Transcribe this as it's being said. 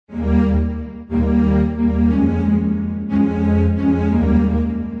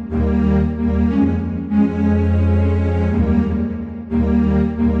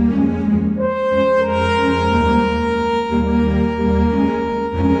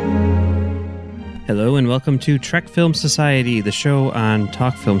Hello and welcome to Trek Film Society, the show on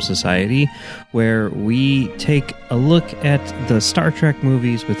Talk Film Society, where we take a look at the Star Trek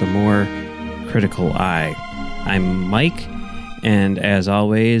movies with a more critical eye. I'm Mike, and as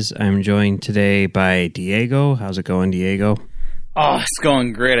always, I'm joined today by Diego. How's it going, Diego? Oh, it's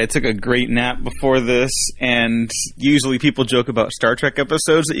going great. I took a great nap before this, and usually people joke about Star Trek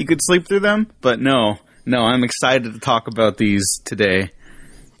episodes that you could sleep through them, but no, I'm excited to talk about these today.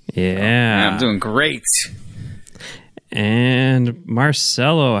 Yeah. I'm doing great. And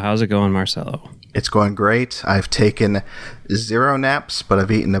Marcelo, how's it going, Marcelo? It's going great. I've taken 0 naps, but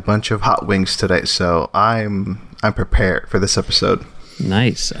I've eaten a bunch of hot wings today, so I'm prepared for this episode.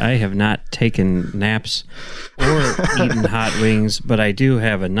 Nice. I have not taken naps or eaten hot wings, but I do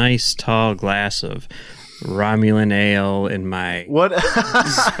have a nice tall glass of Romulan ale in my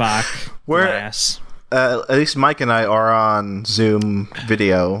Spock glass. At least Mike and I are on Zoom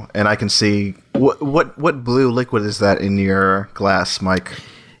video, and I can see what blue liquid is that in your glass, Mike?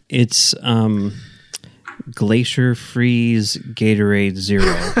 It's Glacier Freeze Gatorade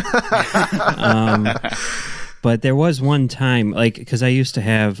Zero. But there was one time, like, because I used to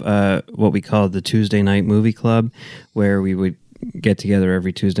have what we called the Tuesday night movie club, where we would get together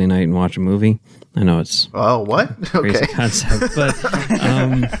every Tuesday night and watch a movie. I know it's crazy concept, but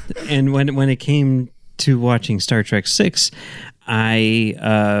and when it came to watching Star Trek 6,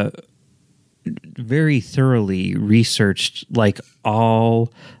 I very thoroughly researched like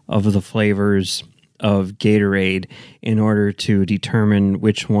all of the flavors of Gatorade in order to determine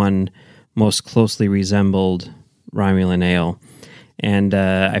which one most closely resembled Romulan ale. And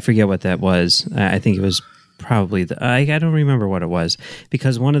I forget what that was. I think it was probably I don't remember what it was,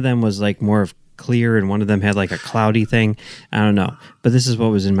 because one of them was like more of clear and one of them had like a cloudy thing. I don't know. But this is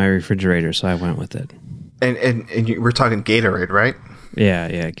what was in my refrigerator, so I went with it. And we're talking Gatorade, right?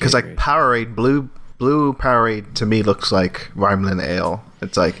 Yeah. Because like Powerade, blue Powerade to me looks like Romulan ale.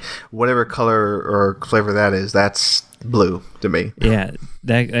 It's like whatever color or flavor that is, that's blue to me. Yeah,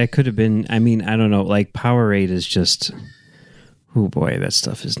 that could have been. I mean, I don't know. Like Powerade is just. Oh boy, that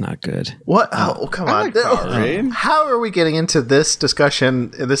stuff is not good. What? Oh, come on. Like Powerade. How are we getting into this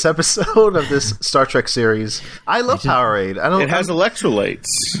discussion in this episode of this Star Trek series? I love Powerade. It has electrolytes.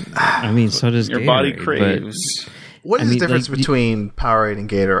 I mean, so does your Gatorade, body craves. What is the difference between Powerade and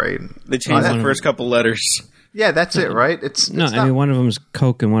Gatorade? They changed the first couple letters. Yeah, that's it, right? I mean, one of them is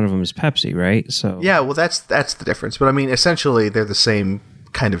Coke and one of them is Pepsi, right? So yeah, well, that's the difference. But I mean, essentially, they're the same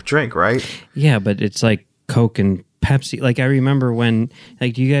kind of drink, right? Yeah, but it's like Coke and Pepsi. Like I remember when,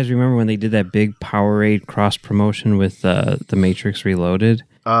 like, do you guys remember when they did that big Powerade cross promotion with The Matrix Reloaded?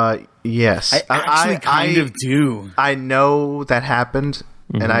 Yes, I actually kind of do. I know that happened.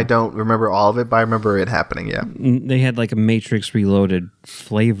 Mm-hmm. And I don't remember all of it, but I remember it happening, yeah. They had like a Matrix Reloaded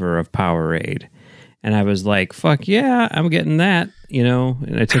flavor of Powerade. And I was like, fuck yeah, I'm getting that, you know?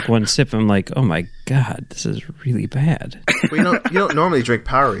 And I took one sip and I'm like, oh my God, this is really bad. Well, you don't normally drink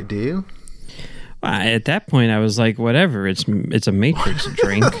Powerade, do you? Well, at that point, I was like, whatever, it's a Matrix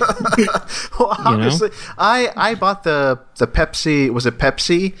drink. Well, obviously, you know? I bought the Pepsi, was it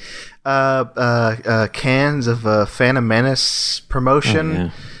Pepsi? Cans of Phantom Menace promotion.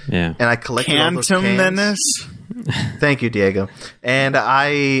 Oh, yeah. And I collected all those cans. Phantom Menace? Thank you, Diego. And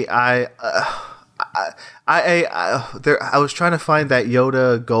I was trying to find that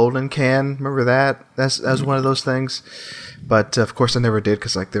Yoda golden can. Remember that? That was one of those things. But of course I never did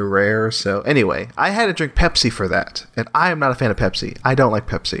because like they're rare. So anyway, I had to drink Pepsi for that. And I am not a fan of Pepsi. I don't like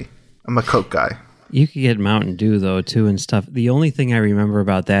Pepsi. I'm a Coke guy. You could get Mountain Dew, though, too, and stuff. The only thing I remember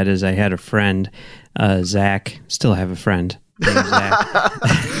about that is I had a friend, Zach, still have a friend named Zach,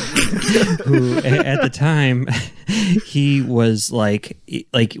 who at the time, he was like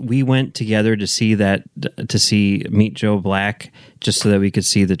we went together to see Meet Joe Black, just so that we could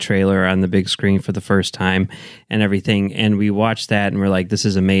see the trailer on the big screen for the first time and everything. And we watched that and we're like, this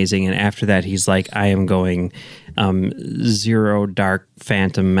is amazing. And after that, he's like, I am going Zero Dark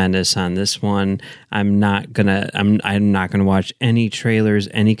Phantom Menace on this one. I'm not gonna watch any trailers,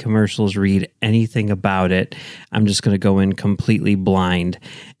 any commercials, read anything about it. I'm just gonna go in completely blind.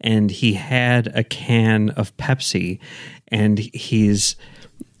 And he had a can of Pepsi, and it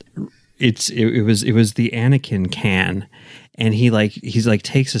was the Anakin can, and he's like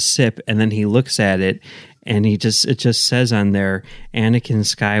takes a sip and then he looks at it and it just says on there, Anakin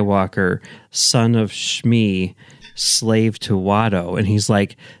Skywalker, son of Shmi, slave to Watto, and he's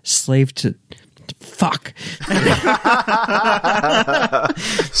like, slave to fuck.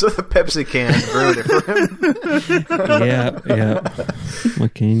 So the Pepsi can ruined it for him. Yeah.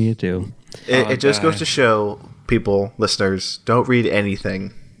 What can you do? It just goes to show people, listeners, don't read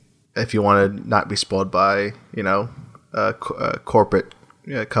anything. if you want to not be spoiled by, corporate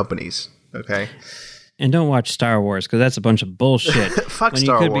companies. Okay. And don't watch Star Wars, because that's a bunch of bullshit. Fuck when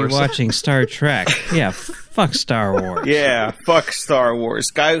Star you could Wars. be watching Star Trek. Yeah, fuck Star Wars. Yeah, fuck Star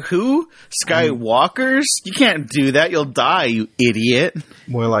Wars. Skywalkers? You can't do that. You'll die, you idiot.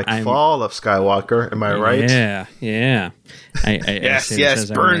 More like Fall of Skywalker. Am I right? Yeah.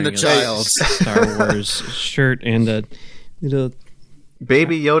 Yes, burn the child. Star Wars shirt and a little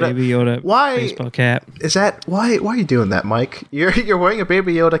Baby Yoda. Why baseball cap? Is that why are you doing that, Mike? You're wearing a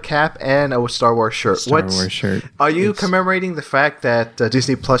Baby Yoda cap and a Star Wars shirt. Wars shirt. Are you commemorating the fact that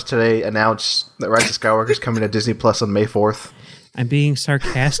Disney Plus today announced that Rise of Skywalker is coming to Disney Plus on May 4th? I'm being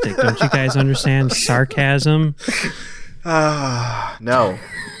sarcastic. Don't you guys understand sarcasm? No.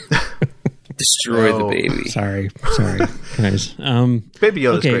 Destroy the baby. Sorry, guys. Baby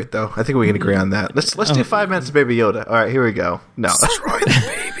Yoda's great, though. I think we can agree on that. Let's do 5 minutes of Baby Yoda. All right, here we go. No. Destroy the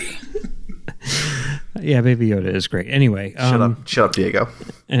baby. Yeah, Baby Yoda is great. Anyway. Shut up, Diego.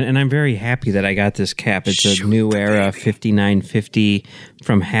 And I'm very happy that I got this cap. It's a New Era 5950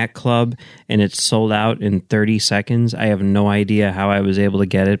 from Hat Club, and it's sold out in 30 seconds. I have no idea how I was able to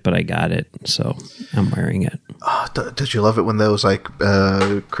get it, but I got it, so I'm wearing it. Oh, don't you love it when those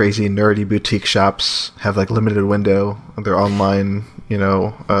crazy nerdy boutique shops have limited window of their online,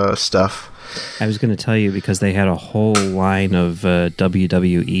 stuff? I was going to tell you because they had a whole line of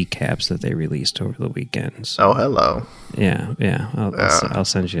WWE caps that they released over the weekend. So. Oh, hello. Yeah. I'll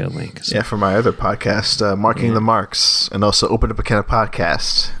send you a link. So. Yeah, for my other podcast, Marking the Marks, and also Open Up a Can of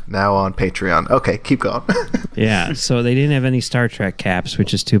Podcast, now on Patreon. Okay, keep going. Yeah, so they didn't have any Star Trek caps,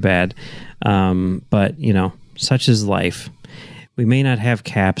 which is too bad. But, such is life. We may not have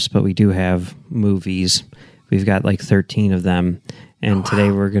caps, but we do have movies. We've got 13 of them. And today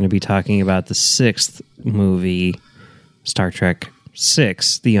we're going to be talking about the 6th movie, Star Trek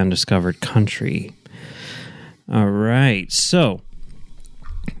 6, The Undiscovered Country. All right, so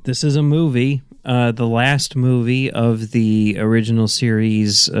this is a movie, the last movie of the original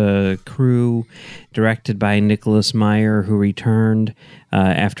series crew, directed by Nicholas Meyer, who returned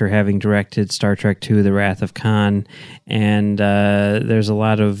after having directed Star Trek II, The Wrath of Khan. And there's a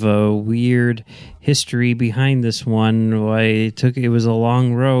lot of weird history behind this one. It was a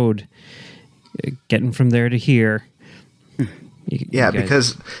long road getting from there to here.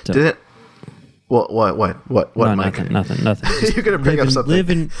 Because didn't... What, no, Mike? Nothing. You're going to bring up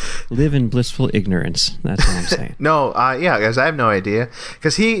something. Live in blissful ignorance. That's what I'm saying. No, guys, I have no idea.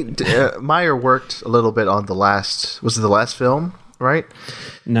 Because Meyer worked a little bit on was it the last film, right?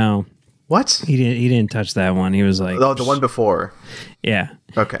 No. What? He didn't touch that one. He was like... Oh, the one before. Yeah.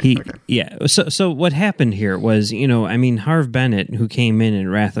 Okay. Yeah. So what happened here was, Harv Bennett, who came in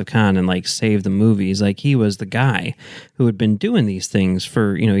Wrath of Khan and saved the movies, he was the guy who had been doing these things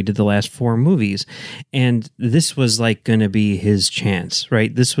for, he did the last 4 movies. And this was going to be his chance,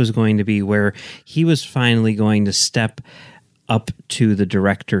 right? This was going to be where he was finally going to step up to the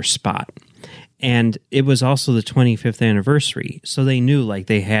director spot. And it was also the 25th anniversary, so they knew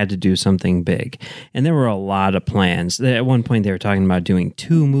they had to do something big. And there were a lot of plans. At one point, they were talking about doing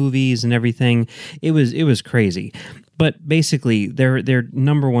 2 movies and everything. It was crazy. But basically, their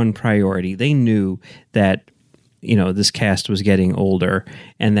number one priority, they knew that this cast was getting older,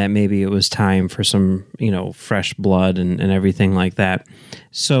 and that maybe it was time for some fresh blood and everything like that.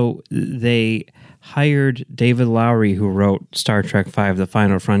 So they hired David Lowery, who wrote Star Trek V: The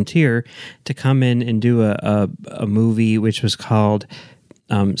Final Frontier, to come in and do a movie which was called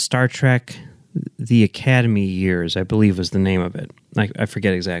Star Trek: The Academy Years, I believe was the name of it. I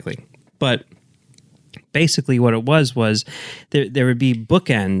forget exactly. But basically what it was there would be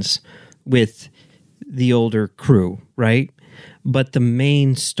bookends with the older crew, right? But the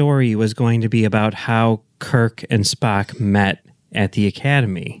main story was going to be about how Kirk and Spock met at the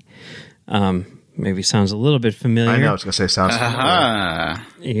Academy. Maybe sounds a little bit familiar. I know, I was going to say sounds familiar.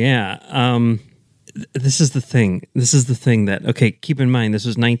 Yeah. This is the thing. That, okay, keep in mind, this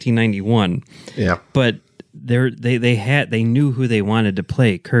was 1991. Yeah. But they knew who they wanted to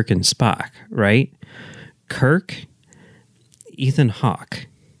play Kirk and Spock, right? Kirk, Ethan Hawke.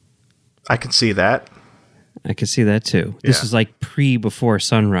 I can see that. I can see that too. Yeah. This is before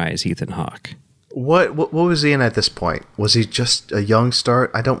Sunrise, Ethan Hawke. What was he in at this point? Was he just a young start?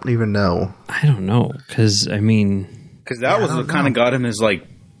 I don't even know. I don't know, because that was what kind of got him his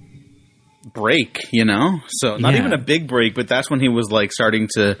break, So not even a big break, but that's when he was starting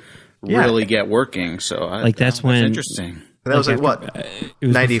to really get working. So that's when interesting. That was what?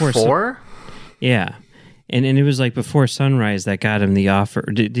 94? Yeah. And it was like Before Sunrise that got him the offer.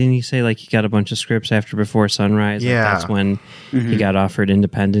 Didn't he say like he got a bunch of scripts after Before Sunrise? Yeah. Like that's when he got offered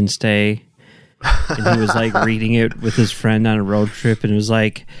Independence Day. And he was like reading it with his friend on a road trip, and it was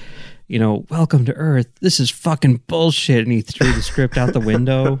like, welcome to Earth. This is fucking bullshit. And he threw the script out the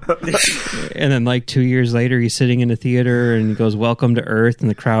window. And then like 2 years later, he's sitting in a theater and he goes, welcome to Earth. And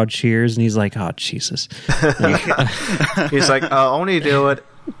the crowd cheers. And he's like, oh, Jesus. He's like, I'll only do it.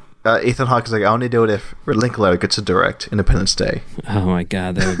 Ethan Hawke is like, I only do it if Linklater gets to direct Independence Day. Oh my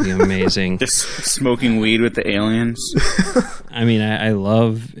God, that would be amazing. Just smoking weed with the aliens. I mean, I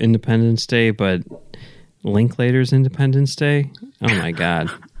love Independence Day, but Linklater's Independence Day? Oh my God.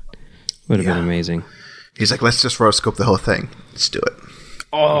 Would have been amazing. He's like, let's just rotoscope the whole thing. Let's do it.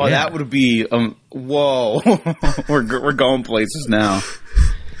 Oh, that would be, whoa. we're going places now.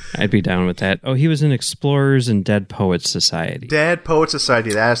 I'd be down with that. Oh, he was in Explorers and Dead Poets Society. Dead Poets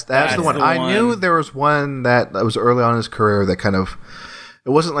Society. That's the one. I knew there was one that was early on in his career that kind of, it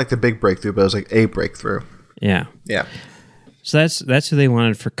wasn't like the big breakthrough, but it was like a breakthrough. Yeah. Yeah. So that's who they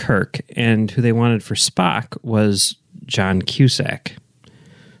wanted for Kirk, and who they wanted for Spock was John Cusack.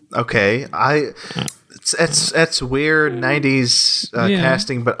 Okay. It's weird 90s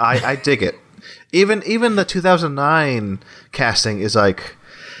casting, but I dig it. Even the 2009 casting is like,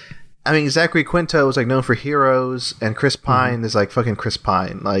 I mean, Zachary Quinto is like known for Heroes, and Chris Pine is like fucking Chris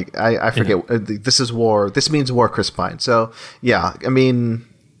Pine. Like I forget. This is war. This means war. Chris Pine. So yeah, I mean,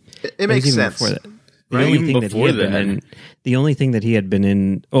 it makes sense. The only thing that he had been in, the only thing that he had been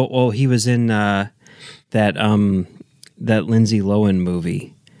in. Oh, he was in that Lindsay Lohan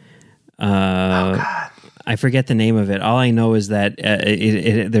movie. Oh God. I forget the name of it. All I know is that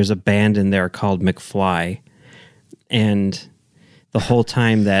there's a band in there called McFly, and the whole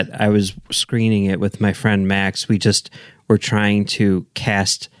time that I was screening it with my friend Max, we just were trying to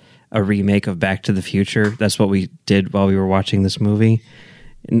cast a remake of Back to the Future. That's what we did while we were watching this movie.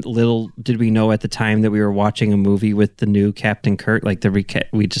 And little did we know at the time that we were watching a movie with the new Captain Kirk. Like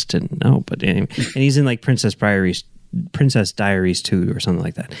we just didn't know. But anyway, and he's in like Princess Diaries 2 or something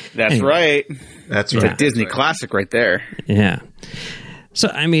like that. That's right. That's right. It's a Disney classic right there. Yeah. So,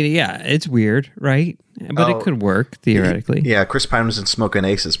 I mean, yeah, it's weird, right? But it could work, theoretically. Yeah, Chris Pine was in Smoking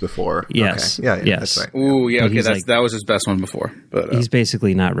Aces before. Yes. Okay. Yeah, yes. That's right. Ooh, yeah, okay, that was his best one before. But he's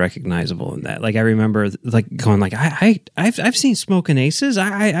basically not recognizable in that. Like, I remember, like, going, like, I've seen Smoking Aces.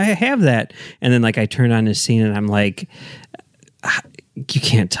 I have that. And then, like, I turn on his scene, and I'm like, you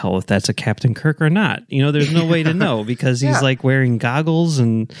can't tell if that's a Captain Kirk or not. There's no way to know, because he's, like, wearing goggles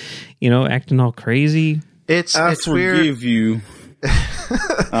and, acting all crazy. It's weird. Forgive you.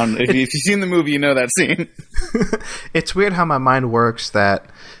 If you've seen the movie, you know that scene. It's weird how my mind works that,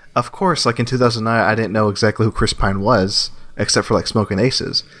 of course, like in 2009, I didn't know exactly who Chris Pine was, except for like Smoking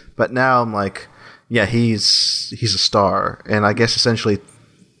Aces. But now I'm like, yeah, he's a star. And I guess essentially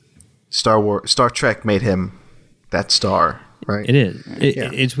Star Trek made him that star, right? It is.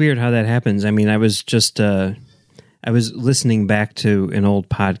 It's weird how that happens. I mean, I was just... I was listening back to an old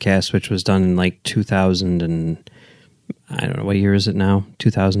podcast, which was done in like 2000 and... I don't know, what year is it now?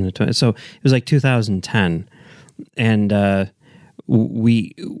 2020. So it was like 2010. And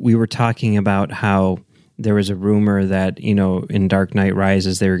we were talking about how there was a rumor that, in Dark Knight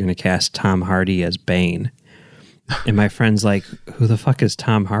Rises, they were going to cast Tom Hardy as Bane. And my friend's like, who the fuck is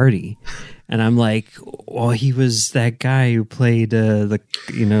Tom Hardy? And I'm like, well, he was that guy who played the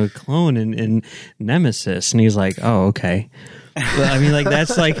clone in Nemesis. And he's like, oh, okay. But I mean, like,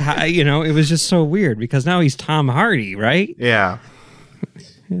 that's like, how, it was just so weird, because now he's Tom Hardy, right? Yeah.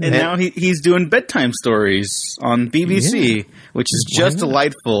 And now he's doing bedtime stories on BBC, which is just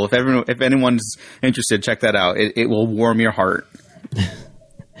delightful. If anyone's interested, check that out. It will warm your heart.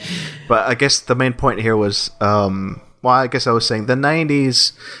 But I guess the main point here was, I guess I was saying the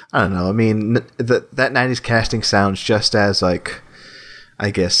 90s, I don't know. I mean, that 90s casting sounds just as, like,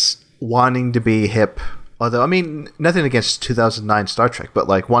 I guess, wanting to be hip. Although, I mean, nothing against 2009 Star Trek, but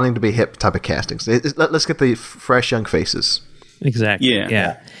like wanting to be hip type of castings. Let's get the fresh young faces. Exactly.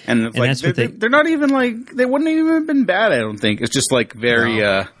 Yeah. And it's like they're not even like, they wouldn't even have been bad, I don't think. It's just like very,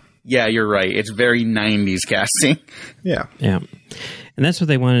 yeah, you're right. It's very 90s casting. Yeah. Yeah. And that's what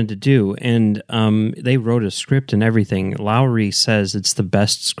they wanted to do. And they wrote a script and everything. Lowry says it's the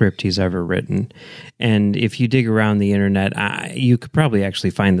best script he's ever written. And if you dig around the internet, you could probably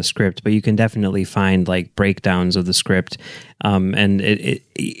actually find the script, but you can definitely find like breakdowns of the script. And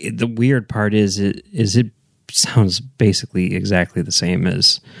the weird part is it sounds basically exactly the same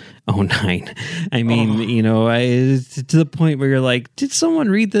as 09. I mean, to the point where you're like, did someone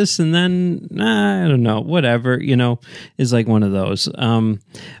read this and then I don't know, whatever, is like one of those.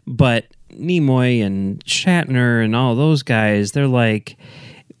 But Nimoy and Shatner and all those guys, they're like,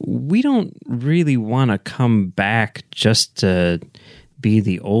 we don't really want to come back just to be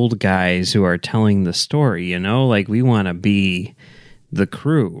the old guys who are telling the story, you know? Like, we want to be the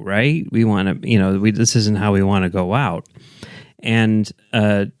crew, right? We want to, this isn't how we want to go out. And,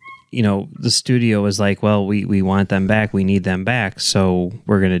 the studio was like, well, we want them back. We need them back. So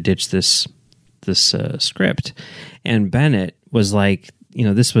we're going to ditch this script. And Bennett was like,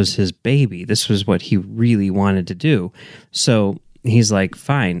 this was his baby. This was what he really wanted to do. So he's like,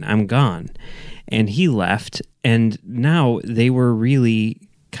 fine, I'm gone. And he left. And now they were really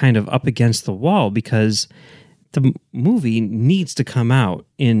kind of up against the wall because the movie needs to come out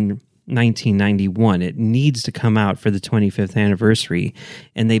in 1991. It needs to come out for the 25th anniversary.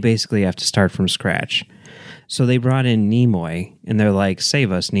 And they basically have to start from scratch. So they brought in Nimoy, and they're like,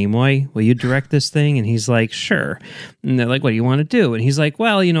 save us, Nimoy. Will you direct this thing? And he's like, sure. And they're like, what do you want to do? And he's like,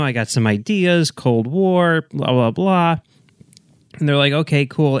 well, I got some ideas, Cold War, blah, blah, blah. And they're like, okay,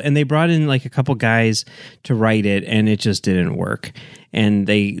 cool. And they brought in like a couple guys to write it, and it just didn't work. And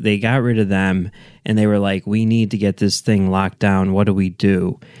they got rid of them, and they were like, we need to get this thing locked down. What do we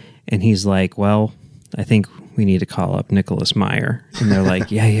do? And he's like, well, I think we need to call up Nicholas Meyer. And they're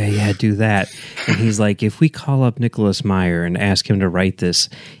like, yeah, do that. And he's like, if we call up Nicholas Meyer and ask him to write this,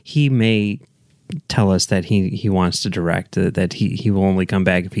 he may tell us that he wants to direct, that he will only come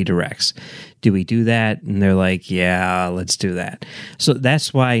back if he directs. Do we do that? And they're like, yeah, let's do that. So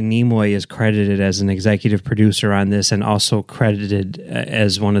that's why Nimoy is credited as an executive producer on this and also credited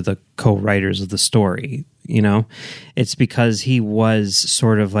as one of the co-writers of the story. It's because he was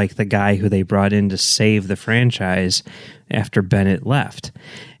sort of like the guy who they brought in to save the franchise after Bennett left.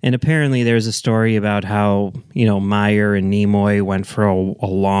 And apparently there's a story about how, Meyer and Nimoy went for a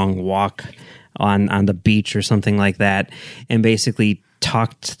long walk on the beach or something like that, and basically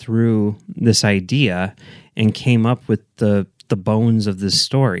talked through this idea and came up with the bones of this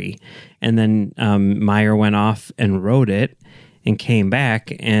story. And then Meyer went off and wrote it and came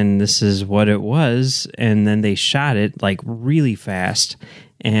back, and this is what it was. And then they shot it like really fast,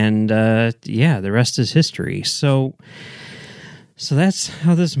 and the rest is history. So that's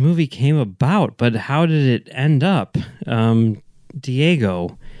how this movie came about. But how did it end up?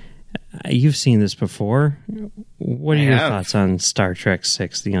 Diego, you've seen this before. What are your thoughts on Star Trek VI,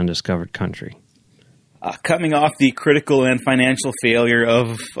 The Undiscovered Country? Coming off the critical and financial failure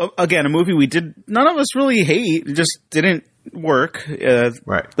of again, a movie none of us really hate, it just didn't work,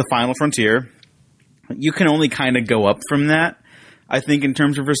 right. The Final Frontier. You can only kind of go up from that, I think, in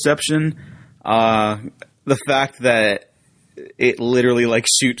terms of reception. The fact that it literally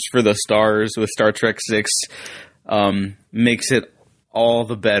shoots for the stars with Star Trek VI makes it all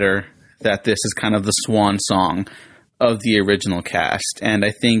the better that this is kind of the swan song of the original cast. And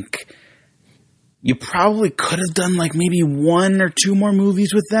I think you probably could have done maybe one or two more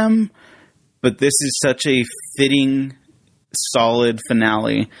movies with them, but this is such a fitting, solid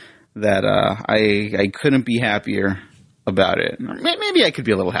finale that I couldn't be happier about it. Maybe I could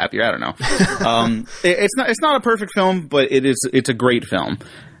be a little happier. I don't know. It's not a perfect film, but it's a great film,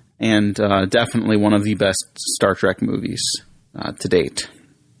 and definitely one of the best Star Trek movies to date.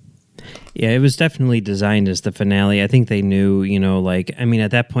 Yeah, it was definitely designed as the finale. I think they knew,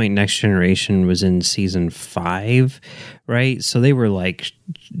 at that point, Next Generation was in season 5, right? So they were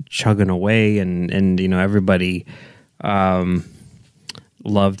chugging away, and everybody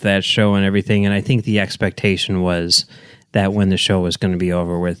loved that show and everything. And I think the expectation was that when the show was going to be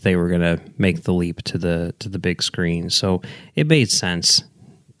over with, they were going to make the leap to the big screen. So it made sense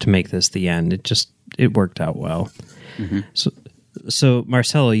to make this the end. It worked out well. Mm-hmm. So,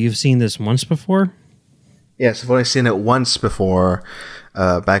 Marcelo, you've seen this once before? Yes, I've only seen it once before,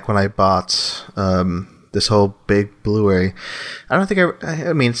 back when I bought this whole big Blu-ray. I don't think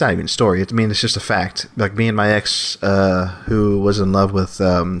it's not even a story. It's just a fact. Me and my ex, who was in love with,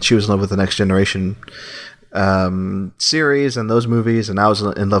 she was in love with the Next Generation series and those movies, and I was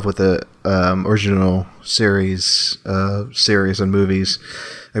in love with the original series and movies.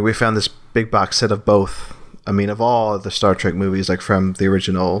 We found this big box set of both. Of all the Star Trek movies, from the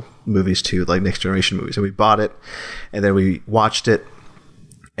original movies to Next Generation movies, and we bought it, and then we watched it,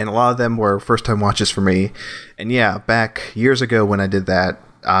 and a lot of them were first time watches for me. And yeah, back years ago when I did that,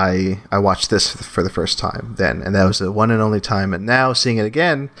 I watched this for the first time then, and that was the one and only time. And now seeing it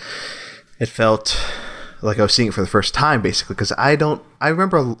again, it felt like I was seeing it for the first time, basically, because I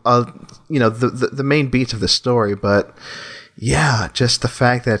remember the main beats of the story, but yeah, just the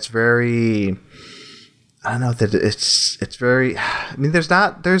fact that it's very, I don't know, that it's very, there's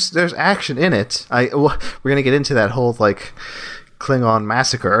action in it. We're gonna get into that whole Klingon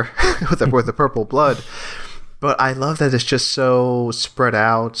massacre with the purple blood. But I love that it's just so spread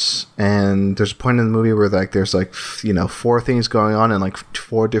out, and there's a point in the movie where like there's like 4 things going on in like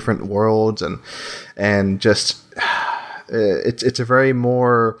 4 different worlds, and just it's a very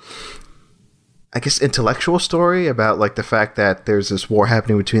more, I guess, intellectual story about like the fact that there's this war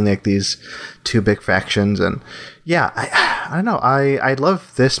happening between like these 2 big factions. And yeah, I don't know, I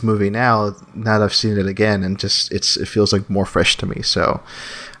love this movie now that I've seen it again, and just it feels like more fresh to me. So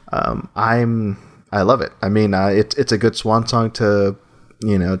I love it. I mean, it's a good swan song to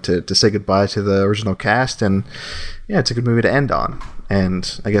say goodbye to the original cast, and yeah, it's a good movie to end on.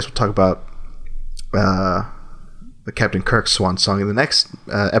 And I guess we'll talk about the Captain Kirk swan song in the next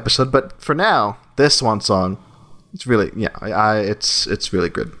episode. But for now, this swan song, it's really it's really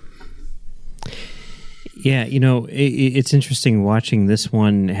good. Yeah, it's interesting watching this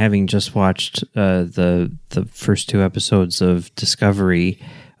one, having just watched the first 2 episodes of Discovery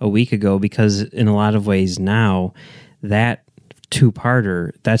a week ago, because in a lot of ways now, that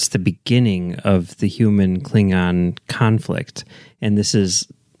 2-parter, that's the beginning of the human Klingon conflict, and this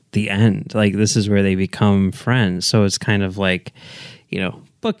is the end. Like, this is where they become friends. So it's kind of like,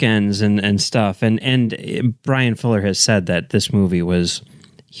 bookends and stuff. And Brian Fuller has said that this movie was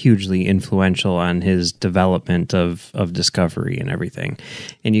hugely influential on his development of Discovery and everything.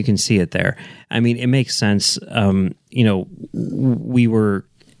 And you can see it there. I mean, it makes sense. We were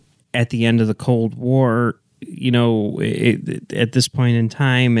at the end of the Cold War, at this point in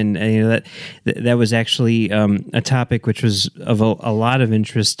time, and that was actually a topic which was of a lot of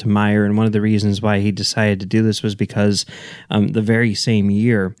interest to Meyer. And one of the reasons why he decided to do this was because the very same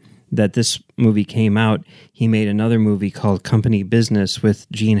year that this movie came out, he made another movie called Company Business with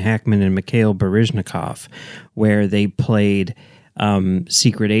Gene Hackman and Mikhail Baryshnikov, where they played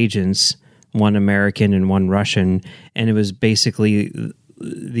secret agents, one American and one Russian, and it was basically,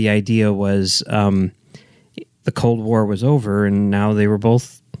 the idea was the Cold War was over, and now they were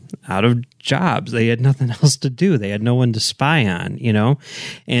both out of jobs. They had nothing else to do. They had no one to spy on,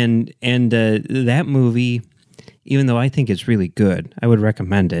 and that movie, even though I think it's really good, I would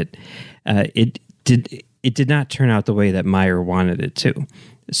recommend it. It did not turn out the way that Meyer wanted it to.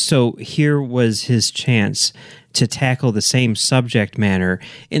 So here was his chance to tackle the same subject matter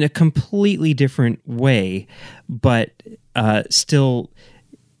in a completely different way, but still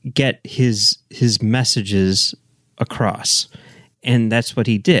get his messages across. And that's what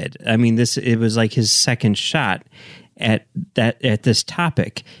he did. I mean, it was like his second shot at this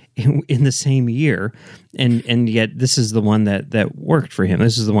topic in the same year, and yet this is the one that worked for him.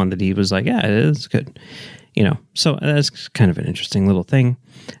 This is the one that he was like, yeah, it's good, So that's kind of an interesting little thing.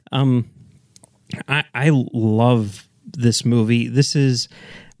 I love this movie. This is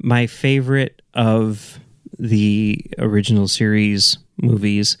my favorite of the original series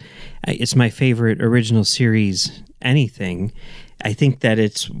movies. It's my favorite original series anything. I think that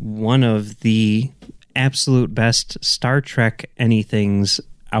it's one of the absolute best Star Trek anythings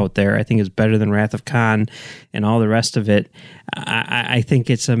out there. I think it's better than Wrath of Khan and all the rest of it. I think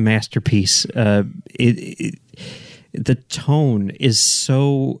it's a masterpiece. The tone is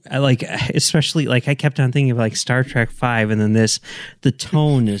so, like, especially, like, I kept on thinking of like Star Trek V, and then the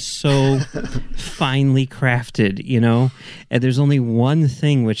tone is so finely crafted, and there's only one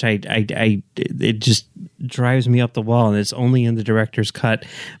thing which it just drives me up the wall, and it's only in the director's cut.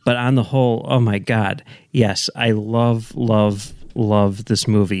 But on the whole, oh my God, yes, I love this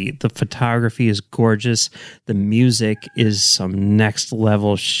movie. The photography is gorgeous. The music is some next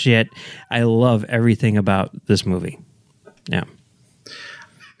level shit. I love everything about this movie. Yeah.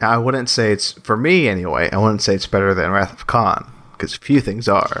 I wouldn't say it's, for me anyway, I wouldn't say it's better than Wrath of Khan, because few things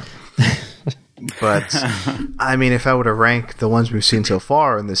are. But, I mean, if I were to rank the ones we've seen so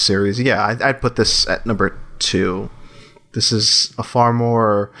far in this series, yeah, I'd put this at number 2. This is a far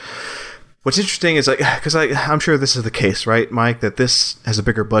more... What's interesting is, like, because I'm sure this is the case, right, Mike, that this has a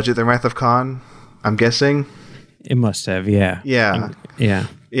bigger budget than Wrath of Khan, I'm guessing? It must have, yeah. Yeah. Yeah.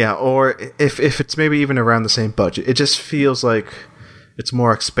 Yeah, or if it's maybe even around the same budget, it just feels like it's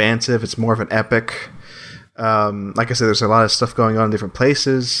more expansive, it's more of an epic. Like I said, there's a lot of stuff going on in different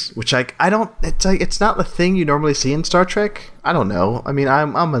places, which I don't, it's not the thing you normally see in Star Trek. I don't know. I mean,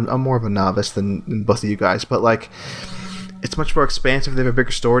 I'm more of a novice than both of you guys, but, like, it's much more expansive. They have a bigger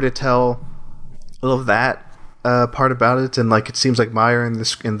story to tell. I love that part about it, and, like, it seems like Meyer and the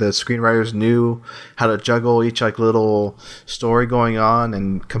screenwriters knew how to juggle each, like, little story going on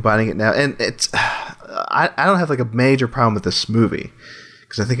and combining it now. And it's I don't have, like, a major problem with this movie,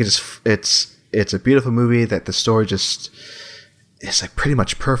 because I think it's a beautiful movie that the story just is, like, pretty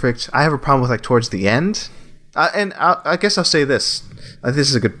much perfect. I have a problem with, like, towards the end, I guess I'll say this. This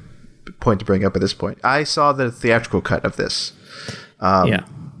is a good point to bring up at this point. I saw the theatrical cut of this. I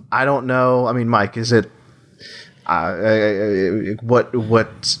don't know. I mean, Mike, is it what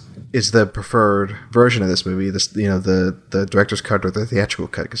is the preferred version of this movie? The director's cut or the theatrical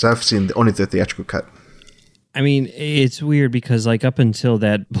cut? Because I've seen only the theatrical cut. I mean, it's weird because like up until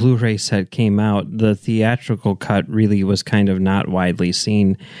that Blu-ray set came out, the theatrical cut really was kind of not widely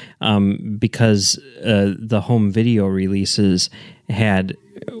seen because the home video releases had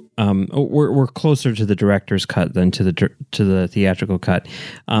were closer to the director's cut than to the theatrical cut.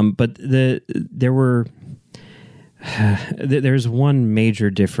 But there's one major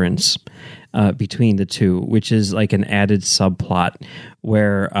difference between the two, which is like an added subplot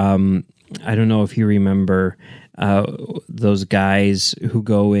where I don't know if you remember those guys who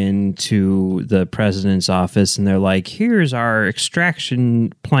go into the president's office and they're like, here's our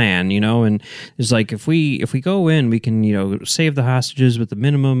extraction plan, and it's like, if we go in, we can, save the hostages with the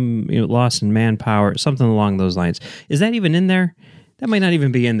minimum loss in manpower, something along those lines. Is that even in there? That might not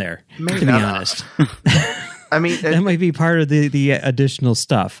even be in there, to be honest. I mean, that might be part of the additional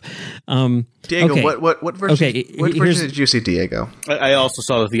stuff. Diego, okay. What version? Okay, what version did you see, Diego? I also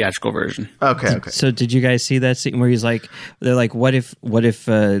saw the theatrical version. Okay. So did you guys see that scene where they're like, what if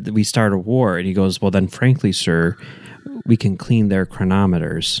we start a war? And he goes, well, then, frankly, sir, we can clean their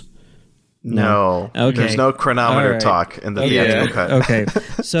chronometers. No. Okay. There's no chronometer talk in the theatrical cut. Okay.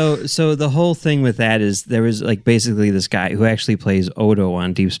 So the whole thing with that is there was like basically this guy who actually plays Odo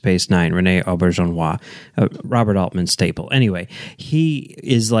on Deep Space Nine, Rene Auberjonois, Robert Altman's staple. Anyway, he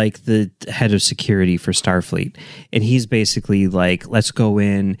is like the head of security for Starfleet, and he's basically like, let's go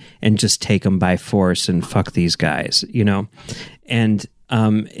in and just take them by force and fuck these guys, And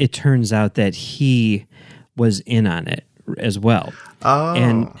it turns out that he was in on it as well. Oh.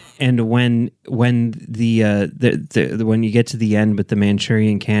 And when the when you get to the end with the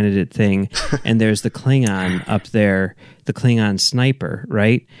Manchurian Candidate thing, and there's the Klingon up there, the Klingon sniper,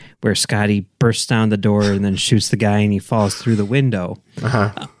 right, where Scotty bursts down the door and then shoots the guy and he falls through the window.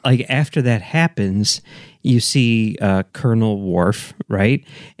 Like after that happens, you see Colonel Worf, right,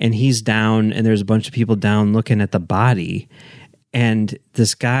 and he's down, and there's a bunch of people down looking at the body. And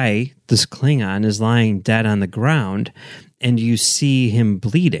this guy, this Klingon, is lying dead on the ground, and you see him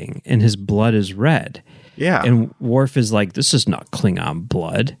bleeding, and his blood is red. Yeah. And Worf is like, this is not Klingon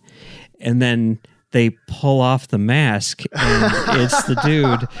blood. And then they pull off the mask, and it's the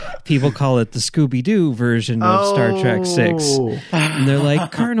dude. People call it the Scooby-Doo version of Star Trek 6. And they're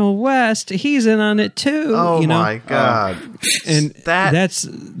like, Colonel West, he's in on it too. Oh, my God. And that's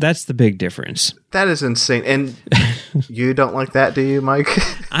the big difference. That is insane. And you don't like that, do you, Mike?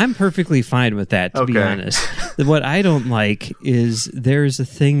 I'm perfectly fine with that, to be honest. What I don't like is there's a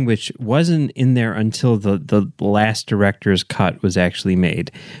thing which wasn't in there until the last director's cut was actually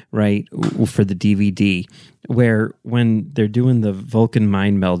made, right, for the DVD, where when they're doing the Vulcan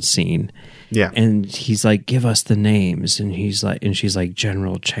mind meld scene, and he's like, give us the names, and she's like,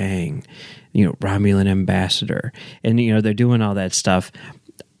 General Chang, Romulan ambassador, and they're doing all that stuff.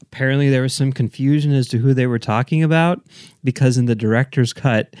 Apparently there was some confusion as to who they were talking about, because in the director's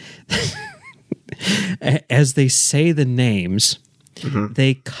cut, as they say the names,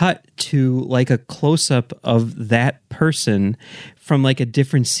 they cut to like a close-up of that person from like a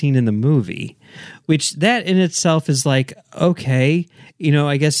different scene in the movie, which that in itself is like, okay,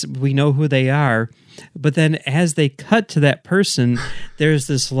 I guess we know who they are. But then as they cut to that person, there's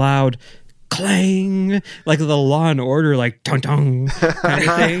this loud clang, like the Law and Order, like tong tong kind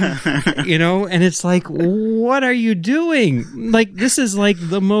of thing, and it's like, what are you doing? Like, this is like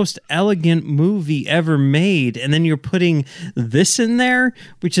the most elegant movie ever made, and then you're putting this in there,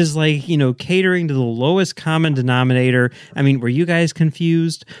 which is like, catering to the lowest common denominator. I mean, were you guys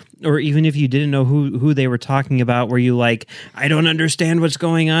confused? Or even if you didn't know who they were talking about, were you like, I don't understand what's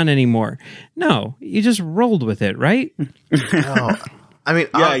going on anymore? No, you just rolled with it, right? No. I mean,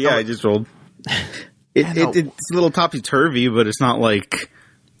 I just rolled. It's a little topsy-turvy, but it's not like,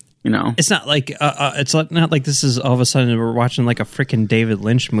 It's not like not like this is all of a sudden we're watching like a freaking David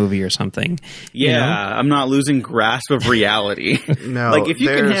Lynch movie or something. Yeah, I'm not losing grasp of reality. No, like if you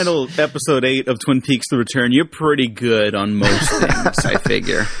can handle episode 8 of Twin Peaks: The Return, you're pretty good on most things, I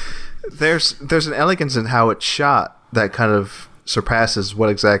figure. There's an elegance in how it's shot that kind of surpasses what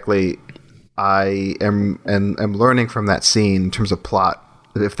exactly I am learning from that scene in terms of plot,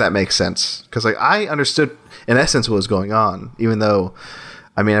 if that makes sense. Because like I understood in essence what was going on, even though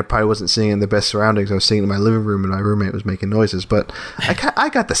I mean, I probably wasn't seeing it in the best surroundings. I was seeing it in my living room, and my roommate was making noises. But I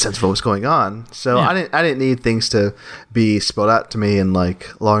got the sense of what was going on, so I didn't need things to be spelled out to me in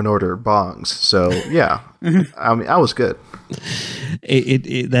like Law and Order bongs. So yeah, I mean, I was good.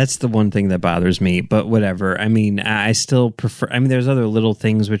 That's the one thing that bothers me, but whatever. I mean, I still prefer. I mean, there's other little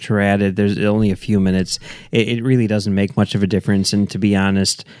things which were added. There's only a few minutes. It really doesn't make much of a difference. And to be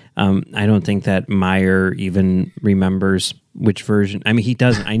honest, I don't think that Meyer even remembers which version. I mean, he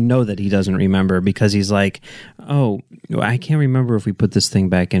doesn't. I know that he doesn't remember because he's like, oh, I can't remember if we put this thing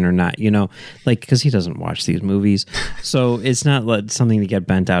back in or not. You know, like because he doesn't watch these movies, so it's not like something to get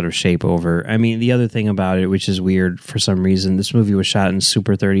bent out of shape over. I mean, the other thing about it, which is weird for some reason, this movie was shot in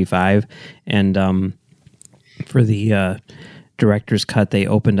Super 35, and for the director's cut, they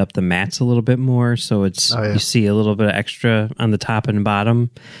opened up the mats a little bit more, so it's you see a little bit of extra on the top and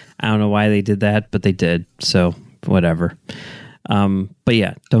bottom. I don't know why they did that, but they did. So whatever. But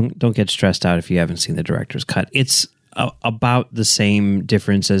yeah, don't get stressed out if you haven't seen the director's cut. It's about the same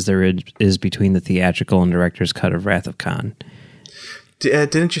difference as there is between the theatrical and director's cut of Wrath of Khan.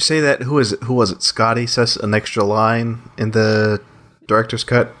 Didn't you say that? Who was it? Scotty says an extra line in the director's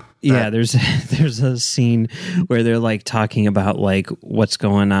cut. Yeah, there's a scene where they're like talking about like what's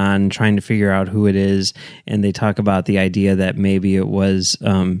going on, trying to figure out who it is, and they talk about the idea that maybe it was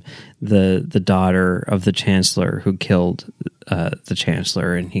the daughter of the Chancellor who killed the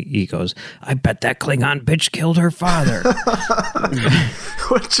Chancellor, and he goes, "I bet that Klingon bitch killed her father."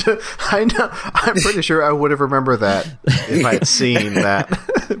 Which I know, I'm pretty sure I would have remembered that if I had seen that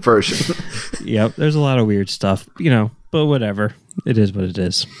version. Yep, there's a lot of weird stuff, but whatever. It is what it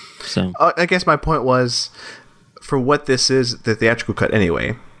is. So I guess my point was, for what this is, the theatrical cut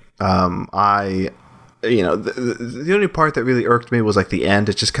anyway, the only part that really irked me was like the end.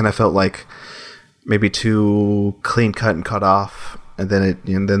 It just kind of felt like maybe too clean cut and cut off, and then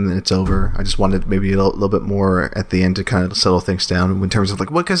it's over. I just wanted maybe a little bit more at the end to kind of settle things down in terms of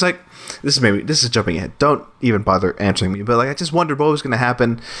like what, because like this is jumping ahead. Don't even bother answering me. But like I just wondered what was going to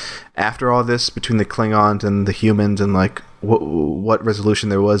happen after all this between the Klingons and the humans, and like what resolution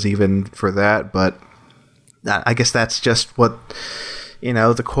there was even for that. But I guess that's just what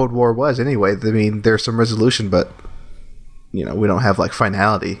the Cold War was anyway. I mean, there's some resolution, but we don't have like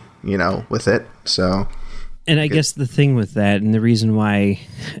finality with it. So. And I guess the thing with that, and the reason why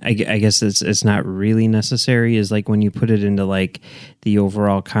I guess it's not really necessary, is like when you put it into like the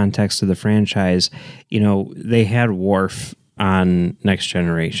overall context of the franchise, they had Worf on Next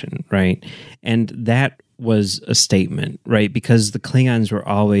Generation, right? And that was a statement, right? Because the Klingons were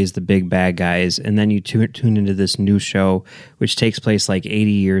always the big bad guys, and then you tune into this new show, which takes place like 80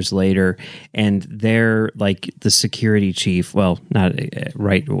 years later, and they're like the security chief. Well, not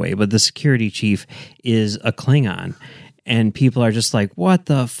right away, but the security chief is a Klingon. And people are just like, what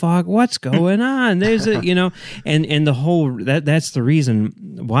the fuck? What's going on? There's a, and the whole, that's the reason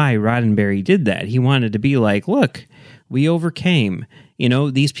why Roddenberry did that. He wanted to be like, look, we overcame.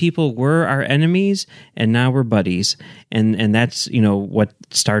 These people were our enemies, and now we're buddies, and that's what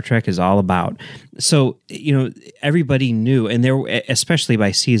Star Trek is all about. So everybody knew, and there, especially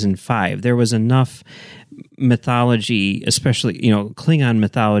by season 5, there was enough mythology, especially Klingon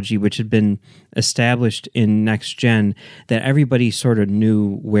mythology, which had been established in Next Gen, that everybody sort of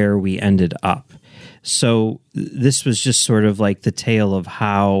knew where we ended up. So this was just sort of like the tale of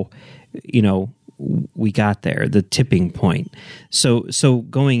how we got there, the tipping point. So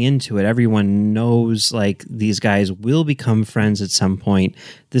going into it, everyone knows like these guys will become friends at some point.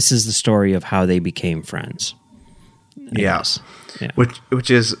 This is the story of how they became friends. Yeah. Which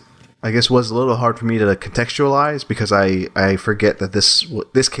is, I guess, was a little hard for me to contextualize, because I forget that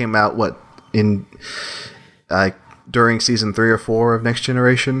this came out in during season 3 or 4 of Next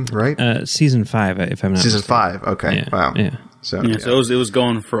Generation, right? Season 5, if I'm not season mistaken. 5. Okay. Yeah. Wow. Yeah. So it was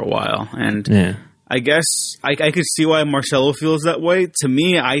going for a while, and I guess I could see why Marcelo feels that way. To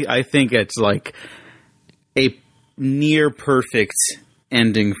me, I think it's like a near perfect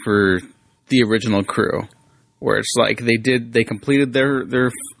ending for the original crew, where it's like they completed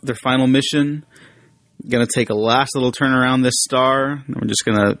their final mission, gonna take a last little turn around this star, and we're just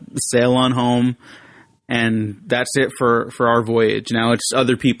gonna sail on home, and that's it for our voyage. Now it's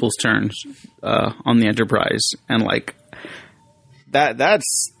other people's turns on the Enterprise, and like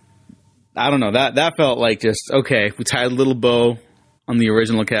that's I don't know, that felt like just, okay, we tied a little bow on the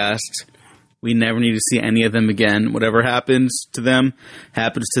original cast. We never need to see any of them again. Whatever happens to them.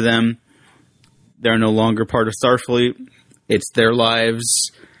 They're no longer part of Starfleet. It's their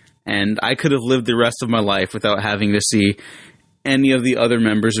lives. And I could have lived the rest of my life without having to see any of the other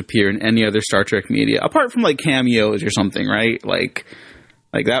members appear in any other Star Trek media, apart from like cameos or something, right? Like,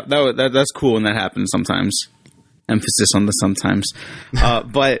 Like that's cool when that happens sometimes. Emphasis on the sometimes.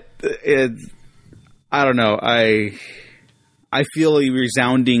 But I don't know. I feel a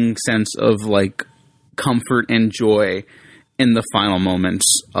resounding sense of like comfort and joy in the final moments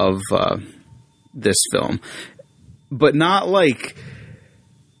of this film, but not like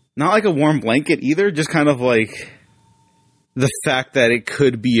a warm blanket either. Just kind of like the fact that it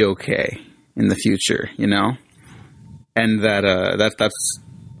could be okay in the future, you know, and that's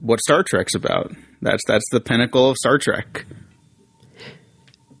what Star Trek's about. That's the pinnacle of Star Trek.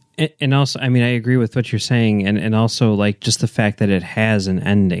 And also, I mean, I agree with what you're saying, and also like just the fact that it has an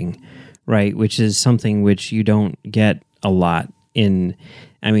ending, right? Which is something which you don't get a lot in.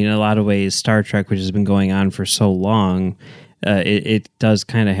 I mean, in a lot of ways, Star Trek, which has been going on for so long, it does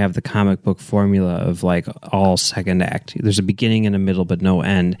kind of have the comic book formula of like all second act. There's a beginning and a middle, but no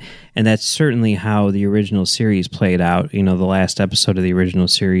end. And that's certainly how the original series played out. You know, the last episode of the original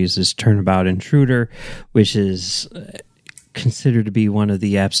series is Turnabout Intruder, which is considered to be one of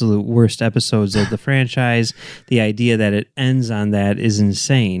the absolute worst episodes of the franchise. The idea that it ends on that is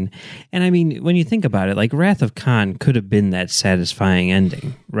insane. And I mean, when you think about it, like Wrath of Khan could have been that satisfying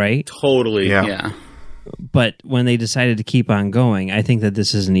ending, right? Totally, yeah. But when they decided to keep on going, I think that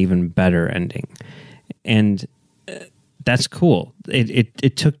this is an even better ending. And that's cool.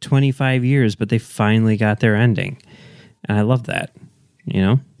 It took 25 years, but they finally got their ending. And I love that, you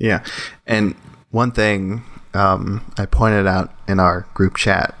know? Yeah. And one thing I pointed out in our group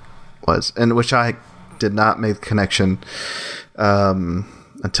chat was, and which I did not make the connection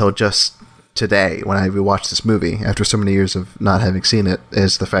until just today when I rewatched this movie after so many years of not having seen it,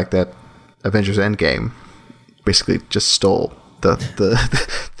 is the fact that Avengers Endgame basically just stole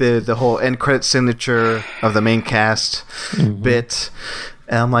the whole end credit signature of the main cast bit,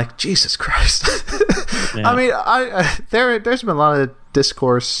 and I'm like, Jesus Christ. Yeah. I mean, there's been a lot of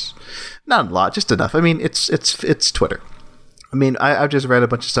discourse, not a lot, just enough. I mean, it's Twitter. I mean, I've just read a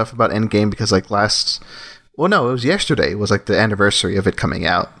bunch of stuff about Endgame because like it was yesterday was like the anniversary of it coming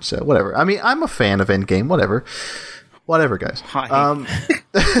out, so whatever. I mean, I'm a fan of Endgame, whatever, guys.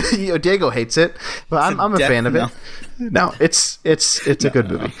 You know, Diego hates it, but I'm a fan of it. No, it's a good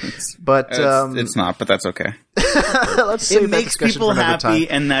movie, but it's not. But that's okay. Let's save it makes people happy,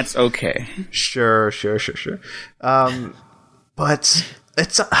 and that's okay. Sure. But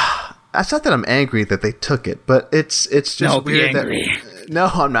it's not that I'm angry that they took it, but it's just weird that. No,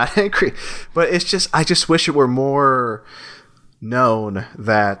 I'm not angry, but it's just I just wish it were more known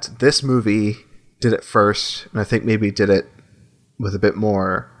that this movie did it first, and I think maybe did it with a bit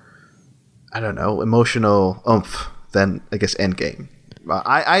more, I don't know, emotional oomph than, I guess, Endgame.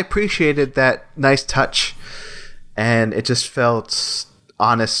 I appreciated that nice touch, and it just felt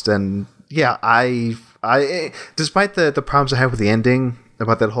honest, and yeah, I despite the problems I have with the ending,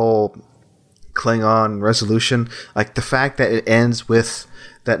 about that whole Klingon resolution, like the fact that it ends with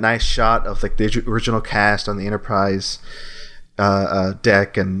that nice shot of like the original cast on the Enterprise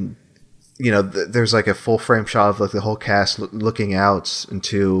deck, and you know, there's like a full frame shot of like the whole cast looking out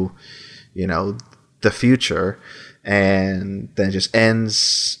into, you know, the future, and then it just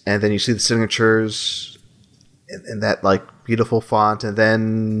ends, and then you see the signatures in that like beautiful font, and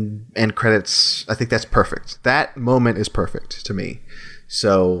then end credits. I think that's perfect. That moment is perfect to me.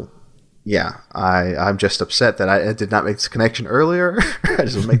 So yeah, I'm just upset that I did not make this connection earlier. I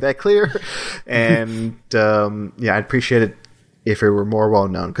just want to make that clear. And yeah, I'd appreciate it if it were more well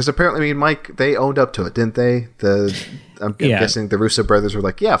known, because apparently, I mean, Mike, they owned up to it, didn't they? I'm guessing the Russo brothers were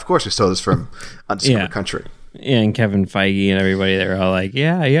like, yeah, of course we stole this from Undiscovered Country. Yeah, and Kevin Feige and everybody, they were all like,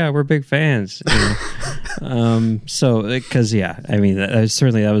 yeah, we're big fans. You know? So, because, yeah, I mean, that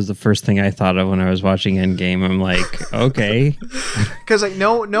was the first thing I thought of when I was watching Endgame. I'm like, okay. Because, like,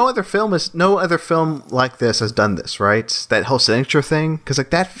 no other film like this has done this, right? That whole signature thing. Because,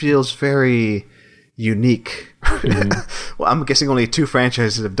 like, that feels very unique. Well, I'm guessing only 2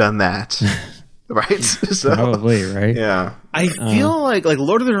 franchises have done that. Right? So, probably, right? Yeah. I feel like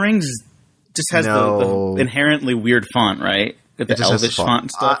Lord of the Rings just has the inherently weird font, right? The Elvish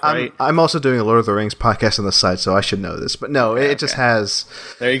font stuff, right? I'm also doing a Lord of the Rings podcast on the side, so I should know this. But no, it just has...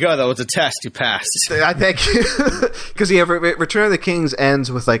 There you go. That was a test. You passed. I thank you. Because Return of the Kings ends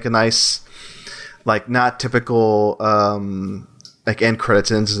with like a nice, like not typical... like end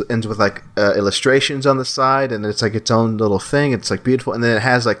credits, ends with like illustrations on the side, and it's like its own little thing. It's like beautiful, and then it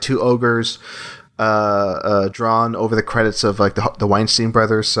has like 2 ogres drawn over the credits of like the Weinstein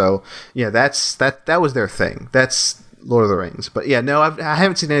brothers. So yeah, that was their thing. That's Lord of the Rings. But yeah, no, I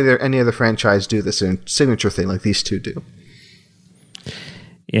haven't seen any other franchise do this signature thing like these 2 do.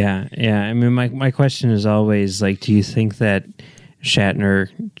 Yeah. I mean, my question is always like, do you think that Shatner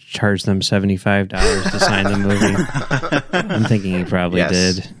charged them $75 to sign the movie. I'm thinking he probably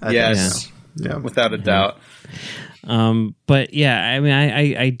did. Yes, without a doubt. But yeah, I mean,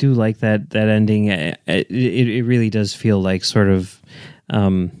 I do like that ending. It really does feel like sort of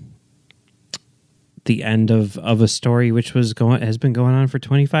the end of a story which has been going on for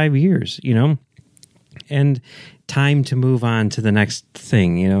 25 years, you know, and time to move on to the next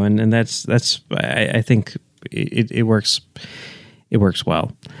thing, you know, and that's I think it works. It works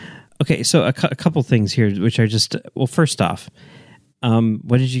well. Okay, so a couple things here, which are just, well, first off,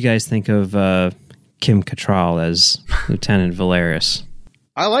 what did you guys think of Kim Cattrall as Lieutenant Valeris?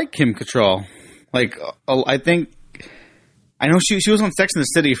 I like Kim Cattrall. Like, I know she was on Sex and the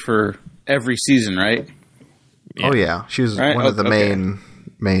City for every season, right? Yeah. Oh yeah, she was one of the main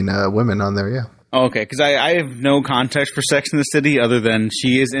women on there. Yeah. Oh, okay, because I have no context for Sex and the City other than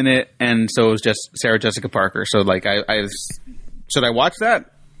she is in it, and so is just Sarah Jessica Parker. So like, I should I watch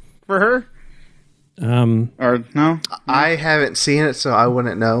that for her? Or no? I haven't seen it, so I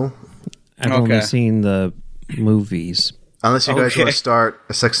wouldn't know. I've only seen the movies. Unless you guys want to start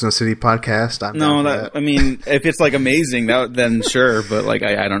a Sex and the City podcast, I'm down for that. I mean, if it's like amazing, then sure. But like,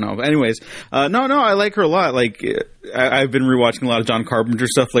 I don't know. But anyways, no, I like her a lot. Like, I've been rewatching a lot of John Carpenter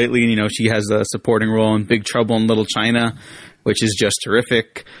stuff lately, and you know, she has a supporting role in Big Trouble in Little China, which is just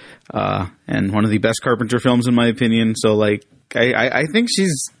terrific, and one of the best Carpenter films in my opinion. So like, I think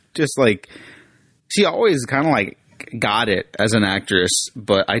she's just like, she always kind of like got it as an actress,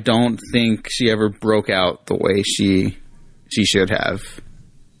 but I don't think she ever broke out the way she should have.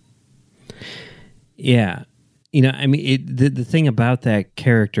 Yeah. You know, I mean, the thing about that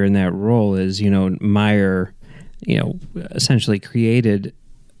character and that role is, you know, Meyer, you know, essentially created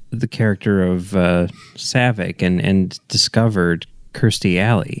the character of Savick and discovered Kirstie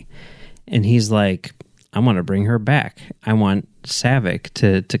Alley. And he's like, I want to bring her back. I want Savick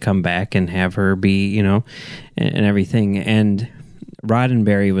to come back and have her be, you know, and everything. And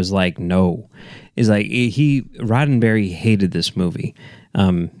Roddenberry was like, no. Is like Roddenberry hated this movie.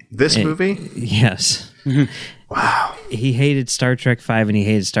 This movie? Yes. Wow. He hated Star Trek V and he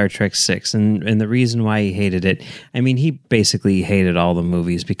hated Star Trek VI. And the reason why he hated it, I mean, he basically hated all the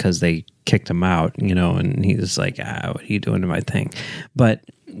movies because they kicked him out, you know, and he was like, what are you doing to my thing? But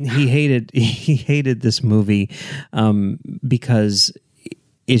he hated this movie because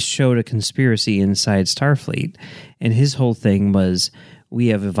it showed a conspiracy inside Starfleet. And his whole thing was, we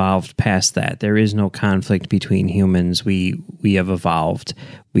have evolved past that. There is no conflict between humans. We have evolved.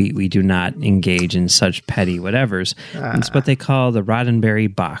 We do not engage in such petty whatevers. It's what they call the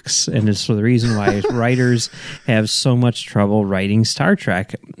Roddenberry box. And it's the reason why writers have so much trouble writing Star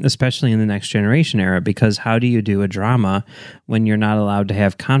Trek, especially in the Next Generation era, because how do you do a drama when you're not allowed to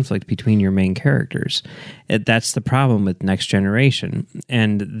have conflict between your main characters? That's the problem with Next Generation.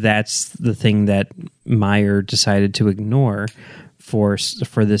 And that's the thing that Meyer decided to ignore for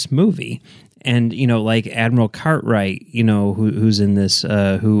this movie. And, you know, like Admiral Cartwright, you know, who's in this,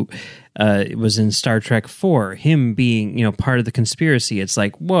 who was in Star Trek 4, him being, you know, part of the conspiracy. It's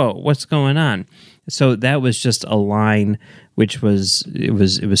like, whoa, what's going on? So that was just a line which was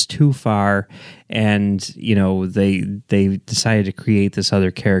too far, and, you know, they decided to create this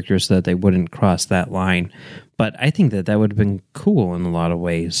other character so that they wouldn't cross that line. But I think that would have been cool in a lot of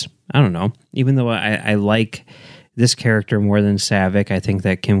ways. I don't know. Even though I like this character more than Savick, I think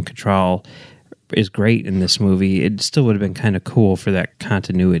that Kim Cattrall is great in this movie. It still would have been kind of cool for that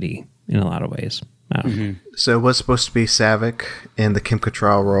continuity in a lot of ways. So it was supposed to be Savick in the Kim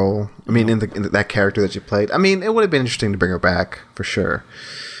Cattrall role. I mean, in that character that you played. I mean, it would have been interesting to bring her back for sure.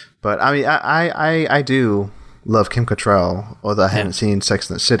 But I mean, I do love Kim Cattrall, although I haven't seen Sex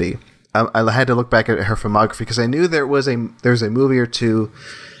and the City. I had to look back at her filmography because I knew there's a movie or two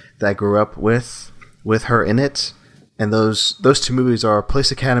that I grew up with her in it. And those two movies are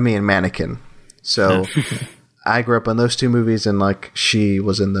Police Academy and Mannequin. So I grew up on those two movies, and like she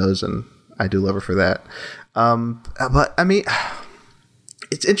was in those, and I do love her for that. But I mean,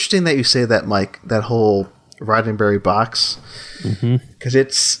 it's interesting that you say that, Mike. That whole Roddenberry box, because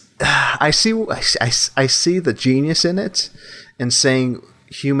it's I see the genius in it, and saying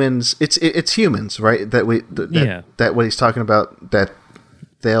humans. It's humans, right? That what he's talking about, that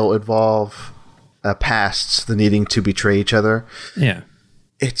they'll evolve past the needing to betray each other. Yeah,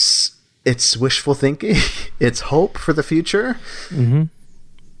 it's wishful thinking. It's hope for the future.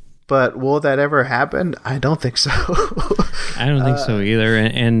 But will that ever happen? I don't think so. I don't think so either.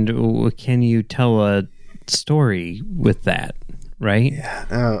 And can you tell a story with that? Right?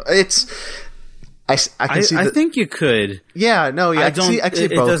 Yeah. can see. I think you could. Yeah, no, yeah, I can see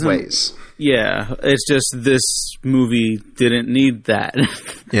it both ways. Yeah, it's just this movie didn't need that.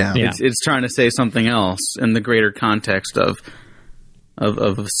 Yeah, It's trying to say something else in the greater context of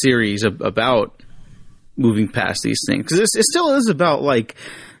a series about moving past these things, because it still is about like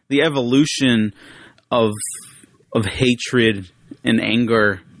the evolution of hatred and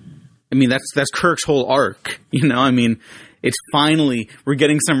anger. I mean, that's Kirk's whole arc. You know, I mean, it's finally we're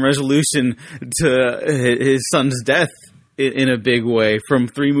getting some resolution to his son's death in a big way from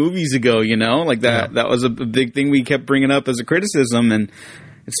 3 movies ago. You know, like that was a big thing we kept bringing up as a criticism, and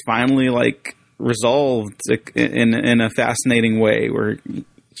it's finally like resolved in a fascinating way where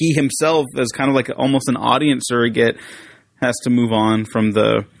he himself, as kind of like almost an audience surrogate, has to move on from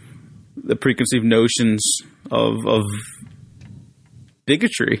the preconceived notions of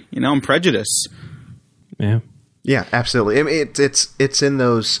bigotry, you know, and prejudice. Yeah, absolutely. I mean, it's in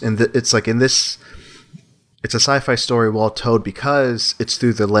those, it's like in this. It's a sci-fi story well told because it's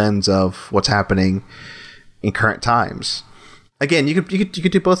through the lens of what's happening in current times. Again, you could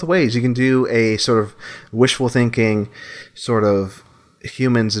do both ways. You can do a sort of wishful thinking, sort of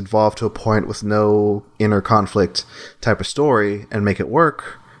humans involved to a point with no inner conflict type of story and make it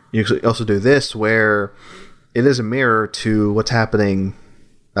work. You can also do this where it is a mirror to what's happening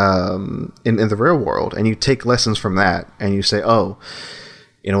in the real world, and you take lessons from that and you say, oh,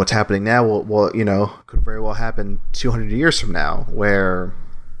 you know, what's happening now will you know, could very well happen 200 years from now, where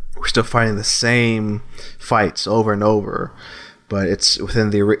we're still fighting the same fights over and over, but it's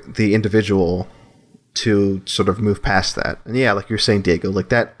within the individual to sort of move past that. And yeah, like you're saying, Diego, like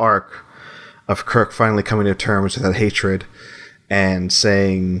that arc of Kirk finally coming to terms with that hatred and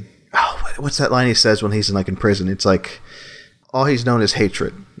saying, oh, what's that line he says when he's in prison? It's like, all he's known is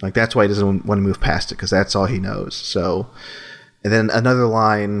hatred. Like, that's why he doesn't want to move past it, because that's all he knows. So, and then another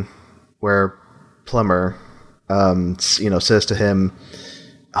line where Plummer, you know, says to him,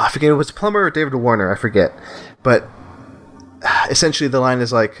 I forget if it was Plummer or David Warner, I forget, but essentially the line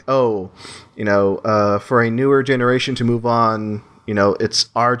is like, oh, you know, for a newer generation to move on, you know, it's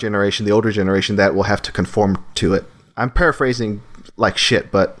our generation, the older generation, that will have to conform to it. I'm paraphrasing like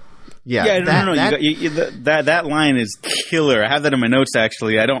shit, but yeah. No. That line is killer. I have that in my notes,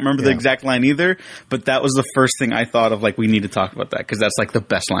 actually. I don't remember the exact line either, but that was the first thing I thought of, like, we need to talk about that, because that's like the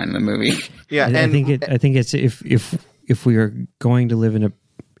best line in the movie. Yeah, and I think it's if we are going to live in a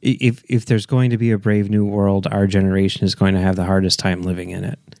if there's going to be a brave new world, our generation is going to have the hardest time living in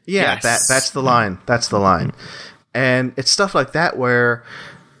it. Yeah, yes. That's the line. That's the line. And it's stuff like that where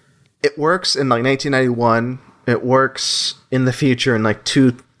it works in like 1991, it works in the future in like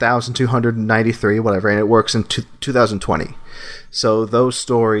 2293, whatever, and it works in 2020. So those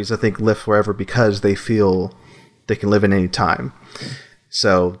stories, I think, live forever because they feel they can live in any time.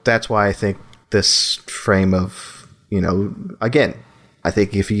 So that's why I think this frame of, you know, again, I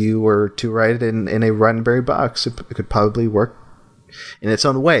think if you were to write it in a Roddenberry box, it could probably work in its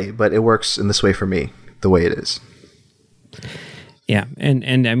own way, but it works in this way for me, the way it is. Yeah,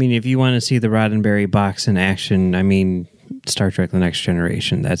 and I mean, if you want to see the Roddenberry box in action, I mean, Star Trek: The Next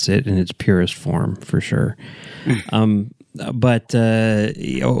Generation, that's it in its purest form, for sure. But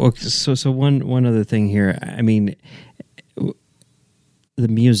so one other thing here. I mean, the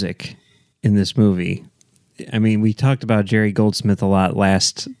music in this movie. I mean, we talked about Jerry Goldsmith a lot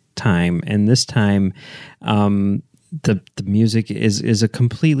last time, and this time, the music is a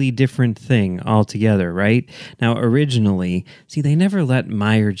completely different thing altogether, right? Now, originally, see, they never let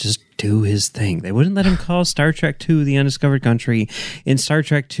Meyer just do his thing. They wouldn't let him call Star Trek II The Undiscovered Country. In Star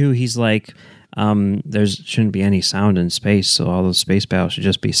Trek II, he's like, there shouldn't be any sound in space, so all those space battles should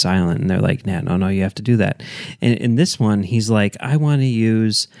just be silent. And they're like, no, you have to do that. And in this one, he's like, I want to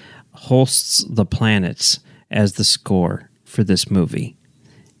use Holst's The Planets as the score for this movie.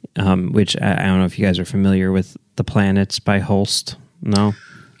 Which I don't know if you guys are familiar with The Planets by Holst. No?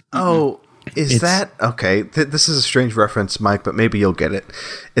 Oh, is that... Okay, this is a strange reference, Mike, but maybe you'll get it.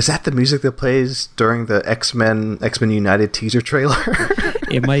 Is that the music that plays during the X-Men United teaser trailer?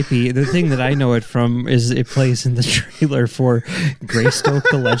 It might be. The thing that I know it from is it plays in the trailer for Greystoke,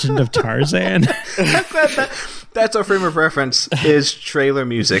 The Legend of Tarzan. That's our frame of reference, is trailer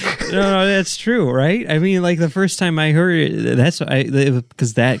music. No, that's true, right? I mean, like, the first time I heard it,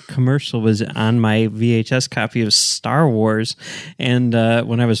 because that commercial was on my VHS copy of Star Wars, and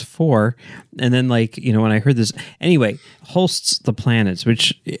when I was 4, and then, like, you know, when I heard this, anyway, Holst's The Planets,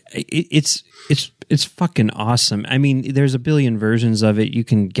 which it's fucking awesome. I mean, there's a billion versions of it. You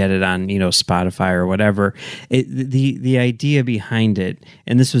can get it on, you know, Spotify or whatever. The idea behind it,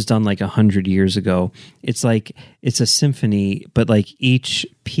 and this was done like 100 years ago. It's like it's a symphony, but like each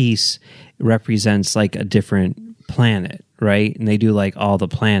piece represents like a different planet, right? And they do like all the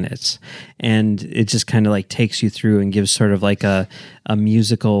planets, and it just kind of like takes you through and gives sort of like a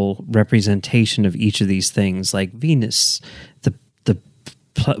musical representation of each of these things, like Venus, the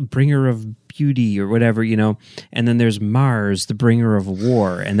bringer of beauty or whatever, you know. And then there's Mars, the bringer of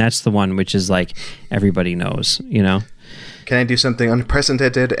war, and that's the one which is like everybody knows, you know. Can I do something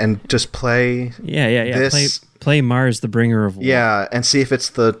unprecedented and just play? Yeah. This? Play Mars, the bringer of war. Yeah, and see if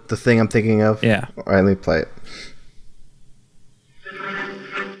it's the thing I'm thinking of. Yeah. All right, let me play it.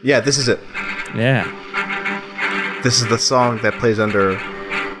 Yeah, this is it. Yeah. This is the song that plays under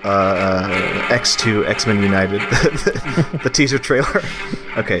X2 X-Men United, the teaser trailer.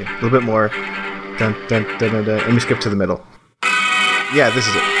 Okay, a little bit more. Dun, dun, dun, dun, dun. Let me skip to the middle. Yeah, this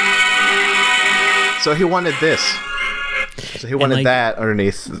is it. So he wanted this. So he wanted that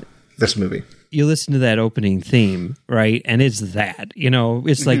underneath this movie. You listen to that opening theme, right? And it's that, you know,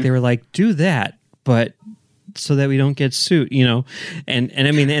 it's like they were like, do that, but so that we don't get sued, you know? And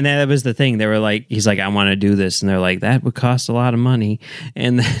I mean, and that was the thing. They were like, he's like, I want to do this. And they're like, that would cost a lot of money.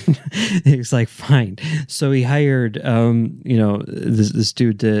 And then he was like, fine. So he hired, you know, this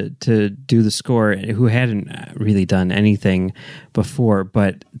dude to do the score who hadn't really done anything before.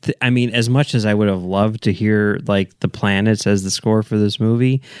 But I mean, as much as I would have loved to hear like the planets as the score for this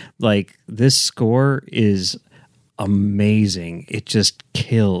movie, like this score is amazing. It just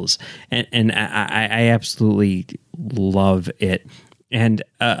kills, and I absolutely love it. And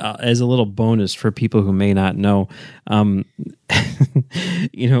as a little bonus for people who may not know,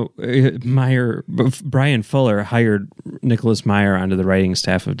 you know, Brian Fuller hired Nicholas Meyer onto the writing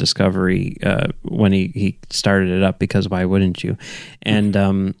staff of Discovery when he started it up, because why wouldn't you?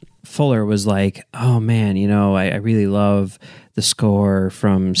 And Fuller was like, oh man, you know, I really love the score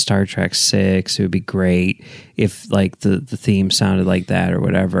from Star Trek 6. It would be great if like the theme sounded like that or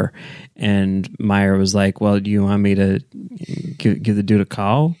whatever. And Meyer was like, well, do you want me to give the dude a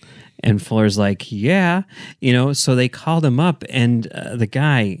call? And Fuller's like, yeah, you know. So they called him up, and the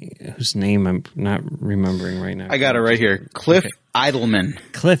guy whose name I'm not remembering right now. I got it right here. Cliff Idleman.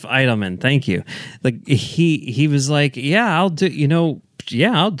 Cliff Idleman. Thank you. Like he was like, yeah, I'll do, you know,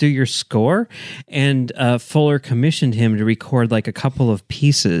 yeah, I'll do your score. And Fuller commissioned him to record like a couple of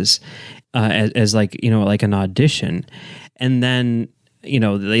pieces as like, you know, like an audition. And then, you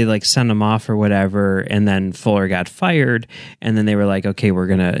know, they like sent him off or whatever. And then Fuller got fired. And then they were like, okay, we're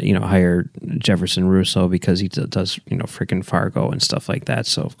going to, you know, hire Jefferson Russo because he does, you know, freaking Fargo and stuff like that.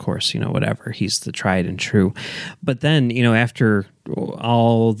 So, of course, you know, whatever, he's the tried and true. But then, you know, after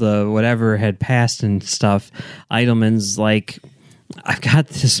all the whatever had passed and stuff, Idleman's like, I've got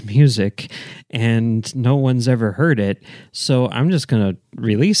this music and no one's ever heard it, so I'm just going to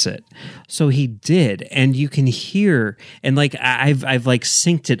release it. So he did, and you can hear, and like I've like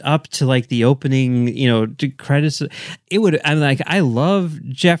synced it up to like the opening, you know, to credits. It would, I'm like, I love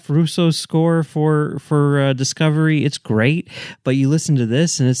Jeff Russo's score for Discovery. It's great, but you listen to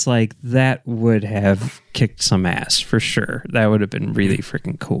this and it's like that would have kicked some ass for sure. That would have been really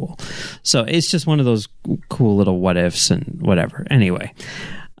freaking cool. So it's just one of those cool little what ifs and whatever. Anyway,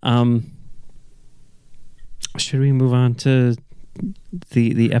 should we move on to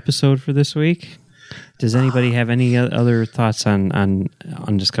the episode for this week? Does anybody have any other thoughts on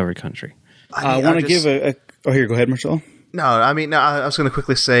Undiscovered Country? I want to give a. Oh, here, go ahead, Marcelo. No, I mean, no, I was going to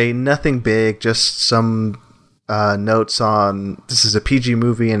quickly say nothing big, just some notes on this is a PG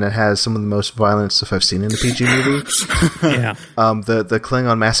movie and it has some of the most violent stuff I've seen in a PG movie. Yeah. The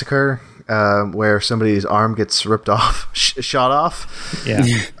Klingon massacre, where somebody's arm gets ripped off, shot off. Yeah.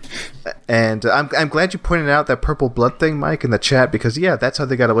 And I'm glad you pointed out that purple blood thing, Mike, in the chat, because yeah, that's how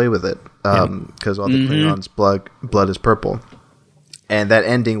they got away with it. Because all the Klingons' blood is purple. And that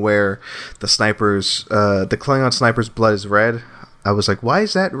ending where the Klingon sniper's blood is red, I was like, why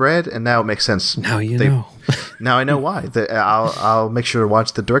is that red? And now it makes sense. Now you know. Now I know why. I'll make sure to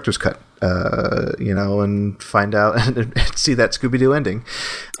watch the director's cut, you know, and find out and see that Scooby-Doo ending.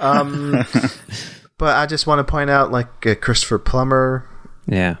 But I just want to point out, like, Christopher Plummer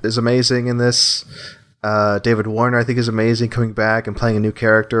is amazing in this. David Warner, I think, is amazing coming back and playing a new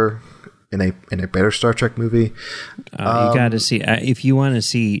character in a better Star Trek movie. You got to see, if you want to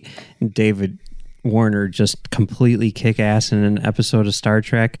see David Warner just completely kick ass in an episode of Star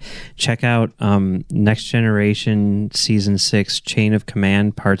Trek, check out Next Generation Season 6 Chain of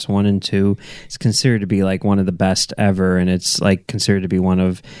Command Parts 1 and 2. It's considered to be like one of the best ever, and it's like considered to be one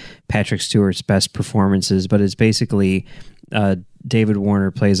of Patrick Stewart's best performances, but it's basically David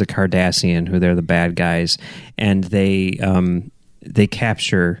Warner plays a Cardassian, who they're the bad guys, and they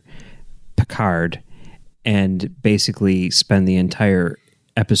capture Picard and basically spend the entire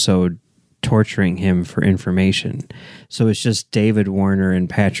episode torturing him for information. So it's just David Warner and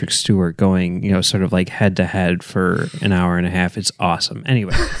Patrick Stewart going, sort of like head to head for an hour and a half. It's awesome.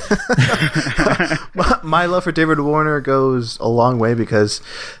 Anyway. My love for David Warner goes a long way because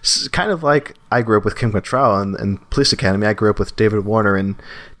it's kind of like I grew up with Kim Cattrall in Police Academy. I grew up with David Warner in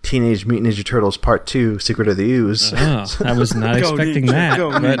Teenage Mutant Ninja Turtles Part 2, Secret of the Ooze. Oh, I was not expecting that.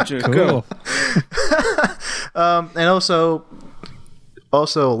 Go, Ninja, cool. And also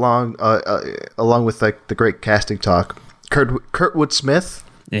along with like the great casting talk, Kurtwood Smith,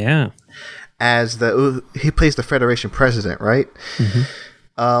 as he plays the Federation president, right? Mm-hmm.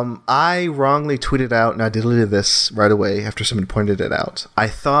 I wrongly tweeted out, and I deleted this right away after someone pointed it out. I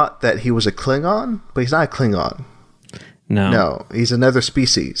thought that he was a Klingon, but he's not a Klingon. No, he's another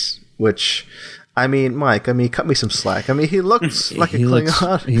species. Which, Mike, cut me some slack. He looks like a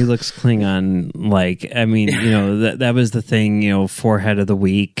Klingon. He looks Klingon-like. That was the thing, forehead of the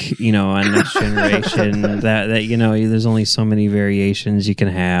week, on Next Generation. that there's only so many variations you can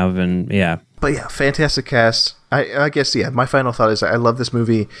have, and yeah. But yeah, fantastic cast. I guess, my final thought is I love this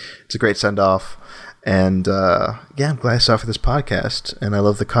movie. It's a great send-off. And, I'm glad I saw it for this podcast. And I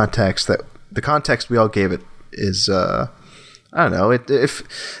love the context we all gave it is, I don't know,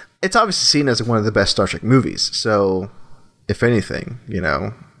 it's obviously seen as one of the best Star Trek movies. So, if anything,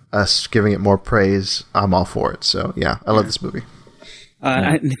 us giving it more praise, I'm all for it. So, yeah, I love this movie.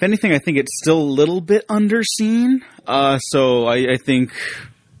 If anything, I think it's still a little bit underseen. So I think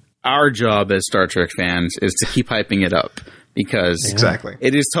our job as Star Trek fans is to keep hyping it up. Because exactly,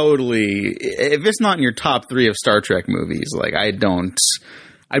 it is totally, if it's not in your top 3 of Star Trek movies,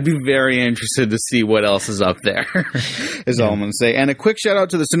 I'd be very interested to see what else is up there, is all I'm going to say. And a quick shout out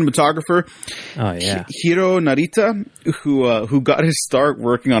to the cinematographer, Hiro Narita, who got his start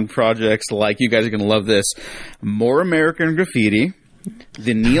working on projects like, you guys are going to love this, More American Graffiti,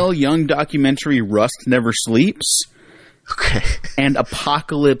 the Neil Young documentary Rust Never Sleeps, and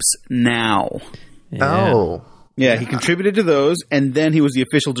Apocalypse Now. Yeah, he contributed to those, and then he was the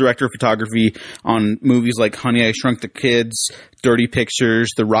official director of photography on movies like Honey, I Shrunk the Kids, Dirty Pictures,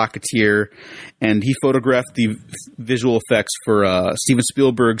 The Rocketeer, and he photographed the visual effects for Steven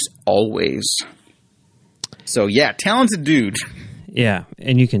Spielberg's Always. So, yeah, talented dude. Yeah,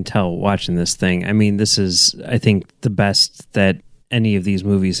 and you can tell watching this thing. This is, I think, the best that any of these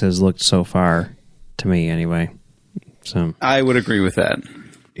movies has looked so far, to me anyway. So I would agree with that.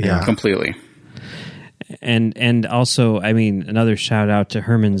 Yeah. Completely. And also, another shout out to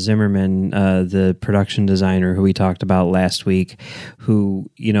Herman Zimmerman, the production designer who we talked about last week, who,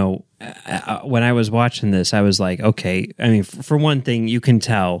 when I was watching this, I was like, okay, for one thing, you can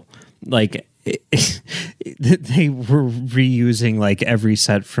tell, like, they were reusing like every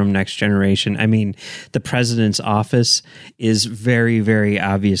set from Next Generation. The president's office is very, very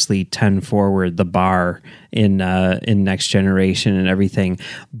obviously 10 forward the bar in Next Generation and everything,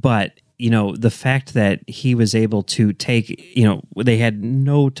 but the fact that he was able to take, they had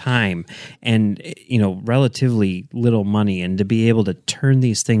no time and, relatively little money, and to be able to turn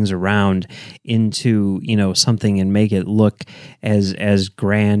these things around into, something and make it look as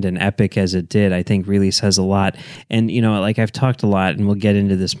grand and epic as it did, I think really says a lot. And, like I've talked a lot, and we'll get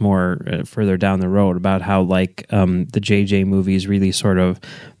into this more further down the road about how like the JJ movies really sort of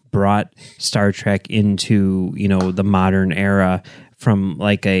brought Star Trek into, the modern era from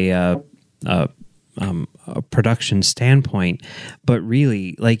like a production standpoint, but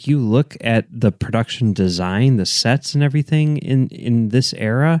really, like, you look at the production design, the sets and everything in this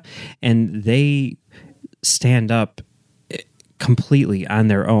era, and they stand up completely on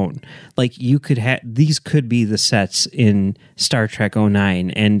their own. Like, you could these could be the sets in Star Trek 09,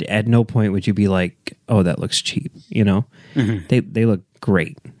 and at no point would you be like, oh, that looks cheap, Mm-hmm. They look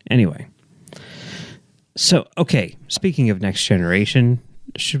great. Anyway, so okay, speaking of Next Generation,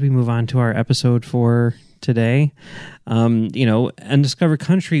 should we move on to our episode for today? Undiscovered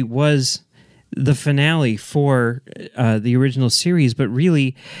Country was the finale for the original series, but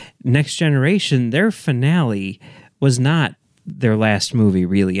really, Next Generation, their finale was not their last movie,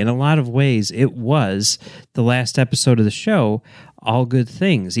 really. In a lot of ways, it was the last episode of the show, All Good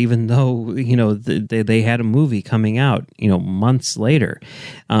Things, even though, they had a movie coming out, months later.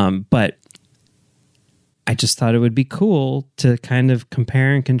 But I just thought it would be cool to kind of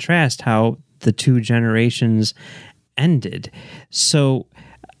compare and contrast how the two generations ended. So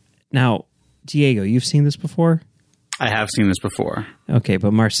now, Diego, you've seen this before? I have seen this before. Okay,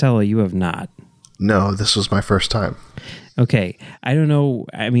 but Marcelo, you have not. No, this was my first time. Okay, I don't know.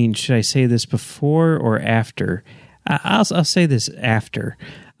 Should I say this before or after? I'll say this after.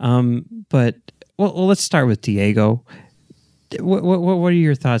 But let's start with Diego. what are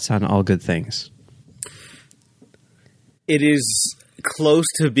your thoughts on All Good Things? It is close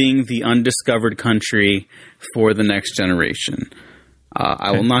to being the Undiscovered Country for the next generation.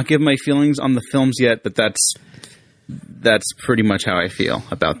 I will not give my feelings on the films yet, but that's pretty much how I feel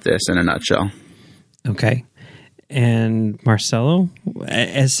about this in a nutshell. Okay. And Marcelo,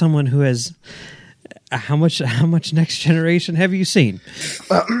 as someone who has, how much Next Generation have you seen?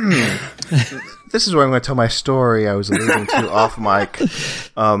 This is where I'm going to tell my story I was alluding to off mic.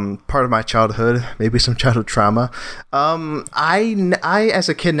 Part of my childhood, maybe some childhood trauma. I as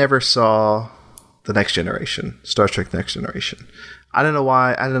a kid never saw the Next Generation, Star Trek Next Generation. I don't know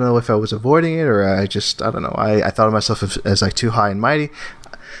why. I don't know if I was avoiding it or I don't know. I thought of myself as like too high and mighty,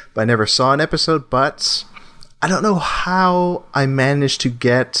 but I never saw an episode. But I don't know how I managed to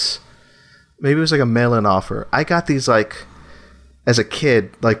get, maybe it was like a mail-in offer. I got these like, as a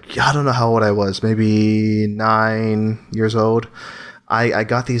kid, like, I don't know how old I was, maybe 9 years old. I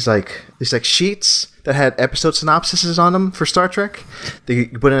got these sheets that had episode synopsises on them for Star Trek. They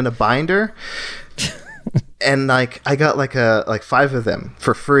put in a binder. And like I got like 5 of them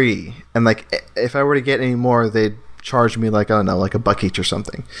for free. And like if I were to get any more, they'd charge me like, I don't know, like $1 each or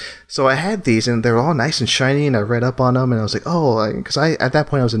something. So I had these and they were all nice and shiny and I read up on them and I was like, oh, because at that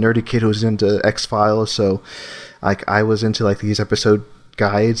point I was a nerdy kid who was into X-Files, so like I was into like these episode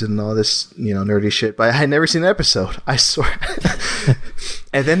guides and all this, nerdy shit, but I had never seen an episode, I swear.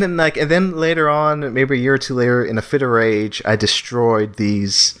 and then later on, maybe a year or two later, in a fit of rage, I destroyed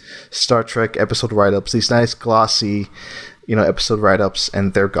these Star Trek episode write-ups, these nice glossy, episode write-ups,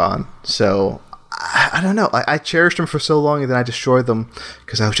 and they're gone. So I don't know. I cherished them for so long, and then I destroyed them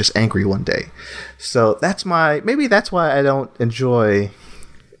because I was just angry one day. So maybe that's why I don't enjoy,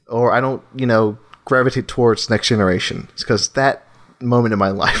 or I don't, gravitate towards Next Generation. It's because that moment in my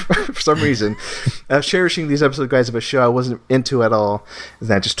life, for some reason, I was cherishing these episode guides of a show I wasn't into at all, and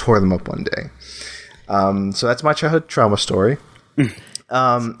then I just tore them up one day. So that's my childhood trauma story.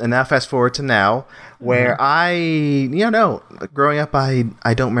 And now fast forward to now, where growing up,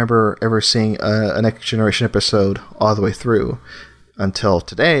 I don't remember ever seeing a Next Generation episode all the way through until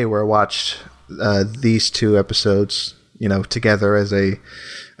today, where I watched these 2 episodes, together as a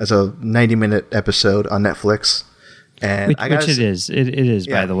 90-minute episode on Netflix. And which it is,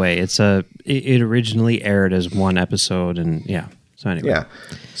 by the way. It originally aired as 1 episode, and so anyway. Yeah.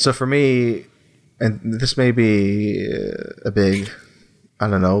 So for me, and this may be a big, I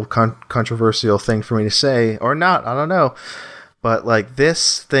don't know, controversial thing for me to say, or not, I don't know. But like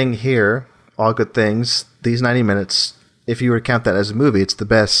this thing here, All Good Things, these 90 minutes, if you were to count that as a movie, it's the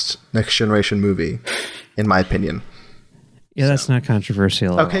best Next Generation movie, in my opinion. Yeah, that's not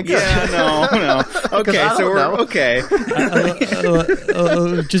controversial. Okay, good. Yeah, no. Okay, so we're okay.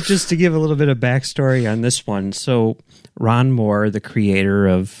 Just to give a little bit of backstory on this one. So Ron Moore, the creator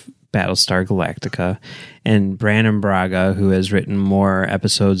of Battlestar Galactica, and Brannon Braga, who has written more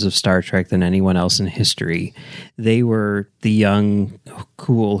episodes of Star Trek than anyone else in history, they were the young,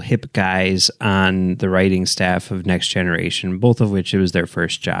 cool, hip guys on the writing staff of Next Generation, both of which it was their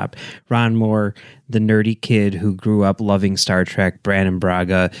first job. Ron Moore, the nerdy kid who grew up loving Star Trek. Brannon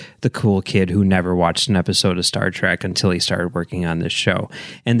Braga, the cool kid who never watched an episode of Star Trek until he started working on this show.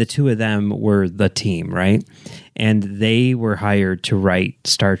 And the 2 of them were the team, right? And they were hired to write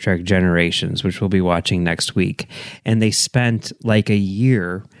Star Trek Generations, which we'll be watching next week. And they spent like a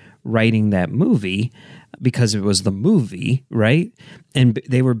year writing that movie because it was the movie, right? And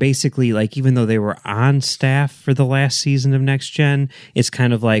they were basically like, even though they were on staff for the last season of Next Gen, it's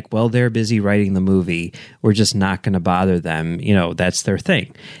kind of like, well, they're busy writing the movie. We're just not going to bother them. That's their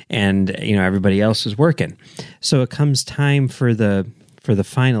thing. And, everybody else is working. So it comes time for the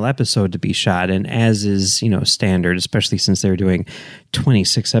final episode to be shot, and as is, standard, especially since they were doing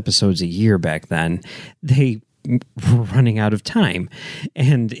 26 episodes a year back then, they were running out of time.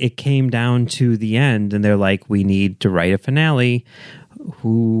 And it came down to the end, and they're like, we need to write a finale.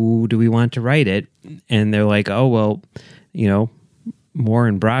 Who do we want to write it? And they're like, oh, well, Moore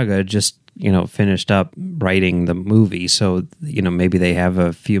and Braga just, finished up writing the movie, so, maybe they have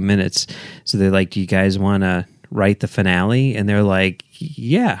a few minutes. So they're like, do you guys want to write the finale? And they're like,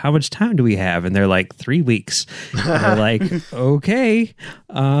 yeah, how much time do we have? And they're like, 3 weeks. And they're like, okay,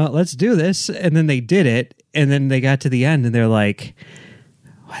 let's do this. And then they did it. And then they got to the end and they're like,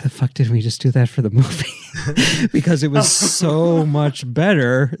 why the fuck did we just do that for the movie? Because it was so much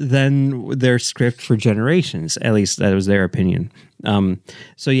better than their script for Generations. At least that was their opinion.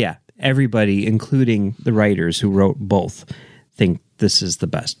 So yeah, everybody, including the writers who wrote both, think this is the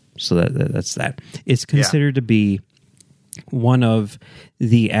best. So that's that. It's considered to be one of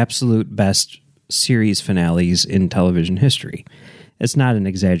the absolute best series finales in television history. It's not an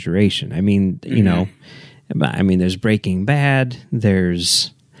exaggeration. I mean, you know, there's Breaking Bad.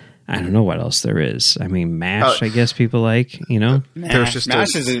 There's, I don't know what else there is. I mean, MASH, I guess people like, you know. MASH is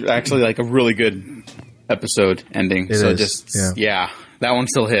actually like a really good episode ending. Yeah, that one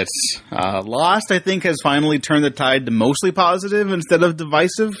still hits. Lost, I think, has finally turned the tide to mostly positive instead of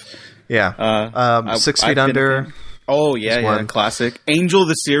divisive. Yeah. 6 Feet Under. Oh, yeah, classic. Angel,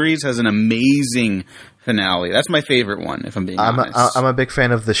 the series, has an amazing finale. That's my favorite one, if I'm being honest. I'm a big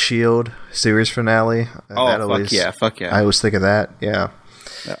fan of the Shield series finale. Fuck yeah. I always think of that, yeah.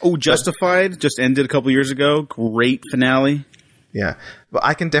 Justified just ended a couple years ago. Great finale. Yeah. But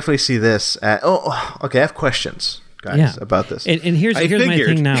I can definitely see this at... okay, I have questions, guys, about this. And here's my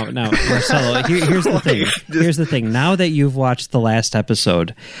thing now, Marcelo. Here's the thing. Here's the thing. Now that you've watched the last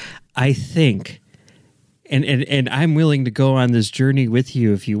episode, I think... And I'm willing to go on this journey with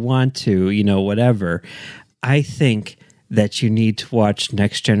you if you want to, you know, whatever. I think that you need to watch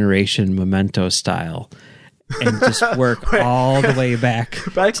Next Generation Memento style and just work all the way back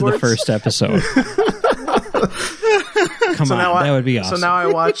to the first episode. Come on, that would be awesome. So now I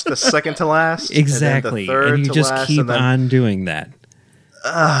watch the second to last. Exactly. And you just keep on doing that.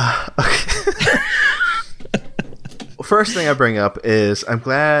 Okay. First thing I bring up is I'm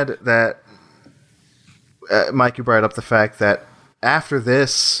glad that Mike, you brought up the fact that after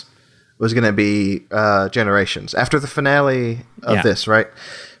this was going to be Generations. After the finale of this, right?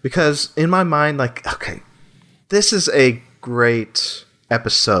 Because in my mind, like, okay, this is a great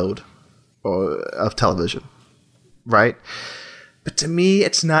episode of television, right? But to me,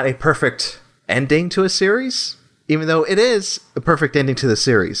 it's not a perfect ending to a series. Even though it is a perfect ending to the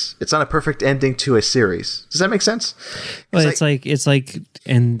series, it's not a perfect ending to a series. Does that make sense? Well, it's like,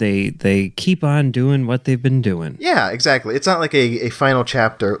 and they keep on doing what they've been doing. Yeah, exactly. It's not like a final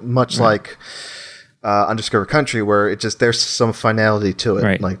chapter, much like Undiscovered Country, where there's some finality to it.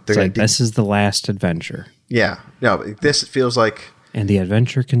 Right. Like this is the last adventure. Yeah. No, this feels like. And the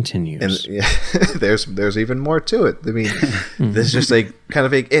adventure continues. And there's even more to it. I mean, this is just a kind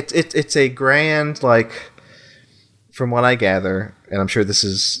of it's a grand, like. From what I gather, and I'm sure this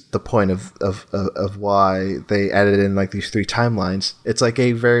is the point of why they added in like these 3 timelines, it's like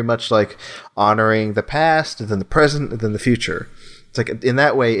a very much like honoring the past and then the present and then the future. It's like in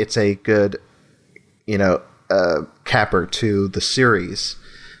that way, it's a good, you know, capper to the series,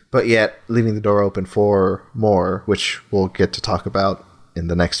 but yet leaving the door open for more, which we'll get to talk about in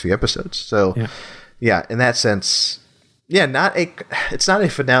the next few episodes. So, yeah in that sense. Yeah, it's not a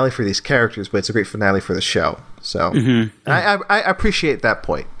finale for these characters, but it's a great finale for the show. So I appreciate that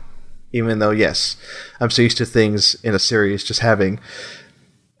point. Even though, yes, I'm so used to things in a series just having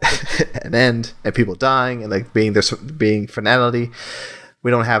an end and people dying and like being finality.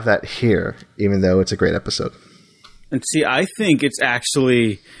 We don't have that here, even though it's a great episode. And see, I think it's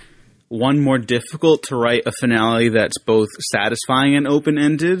actually one more difficult to write a finale that's both satisfying and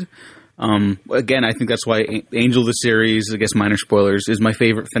open-ended. Again, I think that's why Angel the series, I guess minor spoilers, is my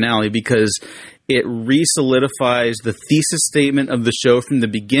favorite finale, because it re-solidifies the thesis statement of the show from the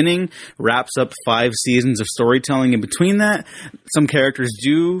beginning, wraps up 5 seasons of storytelling in between that. Some characters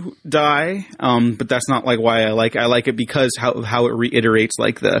do die, but that's not like why I like it because how it reiterates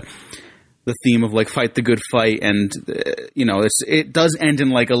like the theme of like fight the good fight, and you know, it does end in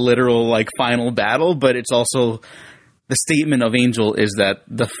like a literal like final battle, but it's also the statement of Angel is that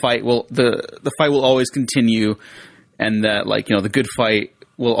the fight will always continue, and that like, you know, the good fight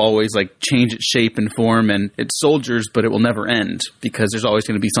will always like change its shape and form and its soldiers, but it will never end because there's always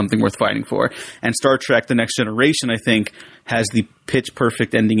going to be something worth fighting for. And Star Trek: The Next Generation, I think, has the pitch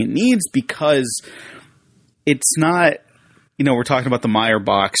perfect ending it needs, because it's not, you know, we're talking about the Meyer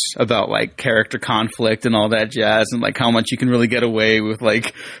box, about like character conflict and all that jazz, and like how much you can really get away with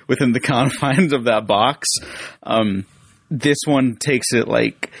like within the confines of that box. This one takes it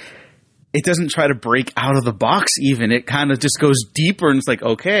like, it doesn't try to break out of the box even. It kind of just goes deeper, and it's like,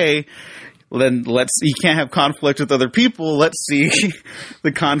 okay, then you can't have conflict with other people. Let's see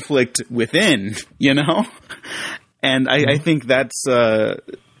the conflict within, you know? And I think that's,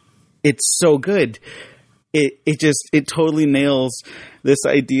 it's so good. It totally nails this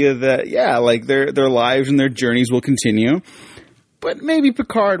idea that, yeah, like their lives and their journeys will continue, but maybe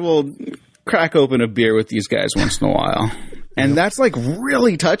Picard will crack open a beer with these guys once in a while. And that's like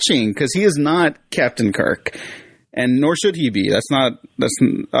really touching, because he is not Captain Kirk, and nor should he be. That's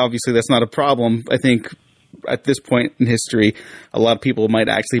obviously not a problem. I think at this point in history, a lot of people might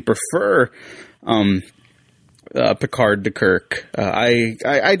actually prefer Picard to Kirk.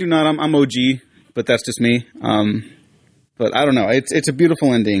 I do not. I'm OG, but that's just me. But I don't know. It's a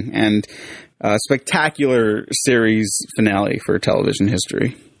beautiful ending, and spectacular series finale for television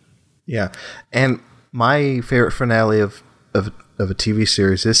history. Yeah, and my favorite finale of a TV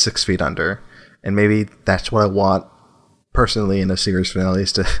series is 6 Feet Under, and maybe that's what I want personally in a series finale,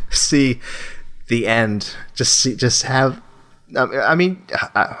 is to see the end. Just have. I mean,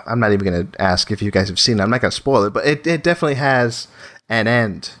 I'm not even going to ask if you guys have seen it. I'm not going to spoil it, but it definitely has an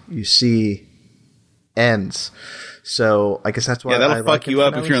end. You see ends. So I guess that's why. Yeah, that'll I fuck like you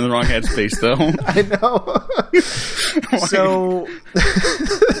up if you're in the wrong headspace, though. I know. So,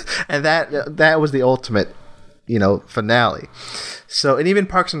 and that was the ultimate, finale. So, and even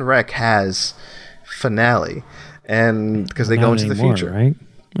Parks and Rec has finale, and because they go into the future, right?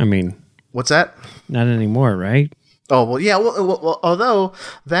 I mean, what's that? Not anymore, right? Oh well, yeah. Well, although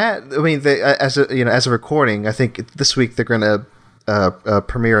that, I mean, as a recording, I think this week they're going to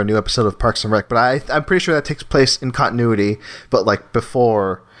premiere a new episode of Parks and Rec. But I'm pretty sure that takes place in continuity, but like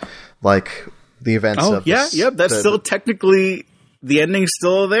before, like the events. Oh of yeah, yep. That's still technically the ending's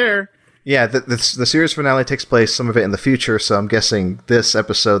still there. Yeah, the series finale takes place, some of it in the future. So I'm guessing this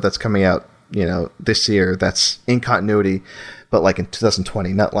episode that's coming out, this year, that's in continuity. But like in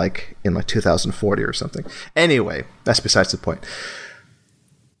 2020, not like in like 2040 or something. Anyway, that's besides the point.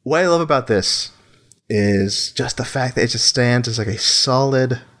 What I love about this is just the fact that it just stands as like a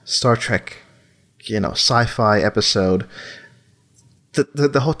solid Star Trek, sci-fi episode.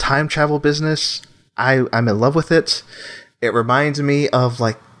 The whole time travel business, I'm in love with it. It reminds me of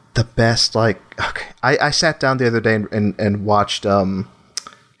like the best, like, okay, I sat down the other day and watched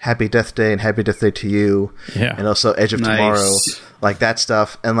Happy Death Day and Happy Death Day to You, and also Edge of Tomorrow, like that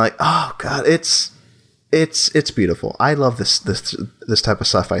stuff, and like, oh god, it's beautiful. I love this type of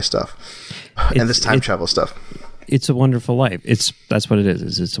sci-fi stuff, and this time travel stuff. It's a Wonderful Life. That's what it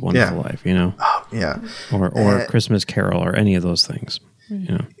is. It's a Wonderful Life, Oh yeah, or Christmas Carol, or any of those things.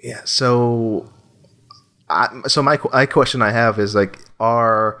 Yeah. So my question I have is like,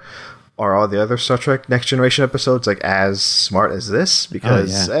 are all the other Star Trek Next Generation episodes like as smart as this?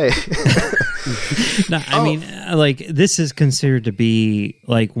 Because hey, no, I mean, like, this is considered to be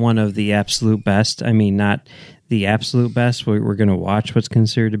like one of the absolute best. I mean, not the absolute best. We're going to watch what's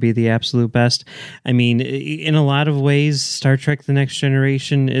considered to be the absolute best. I mean, in a lot of ways, Star Trek The Next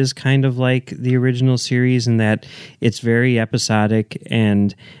Generation is kind of like the original series in that it's very episodic,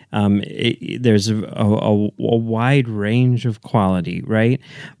 and there's a wide range of quality, right?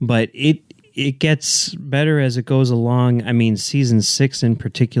 But it gets better as it goes along. I mean, season 6 in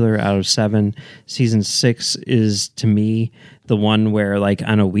particular, out of 7, season 6 is, to me, the one where, like,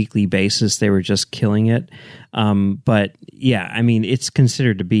 on a weekly basis, they were just killing it. But yeah, I mean, it's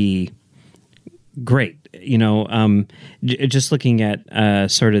considered to be great. Just looking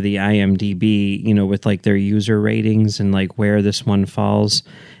at sort of the IMDb, with like their user ratings and like where this one falls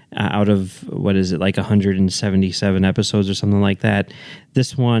out of, what is it, like 177 episodes or something like that.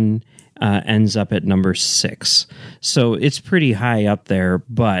 This one ends up at number 6. So it's pretty high up there,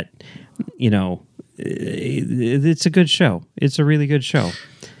 but, it's a good show. It's a really good show.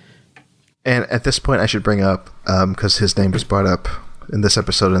 And at this point, I should bring up, because his name was brought up in this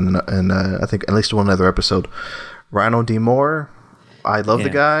episode and I think at least one other episode, Ronald D. Moore. I love the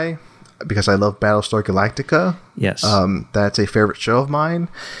guy because I love Battlestar Galactica. Yes. That's a favorite show of mine.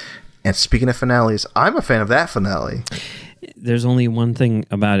 And speaking of finales, I'm a fan of that finale. There's only one thing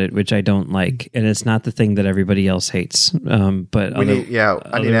about it which I don't like, and it's not the thing that everybody else hates. But I need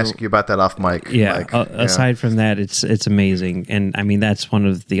to ask you about that off mic. Yeah, aside from that, it's amazing, and I mean that's one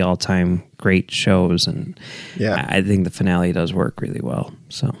of the all-time great shows, and I think the finale does work really well.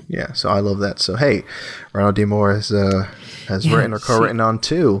 So so I love that. So hey, Ronald D. Moore has written or co-written on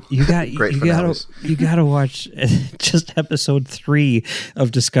 2 great finales. You gotta watch just episode 3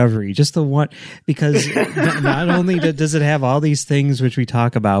 of Discovery, just the one, because not only does it have all these things which we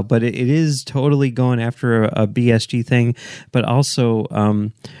talk about, but it is totally going after a BSG thing, but also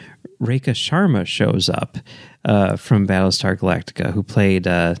Rekha Sharma shows up from Battlestar Galactica, who played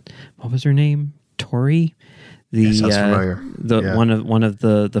what was her name? Tori? Sounds familiar. One of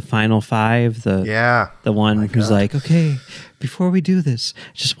the final 5, the one who's like, okay, before we do this,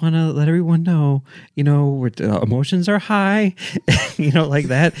 just want to let everyone know, emotions are high, like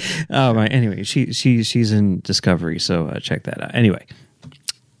that. Anyway, she's in Discovery, so check that out. Anyway,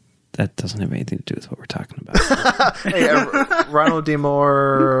 that doesn't have anything to do with what we're talking about. Hey, Ronald D.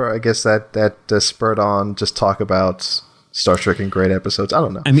 Moore, I guess that spurred on just talk about Star Trek and great episodes. I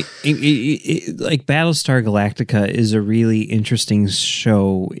don't know. I mean, like Battlestar Galactica is a really interesting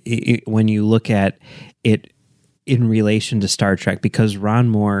show when you look at it in relation to Star Trek, because Ron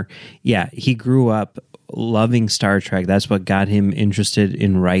Moore, he grew up loving Star Trek. That's what got him interested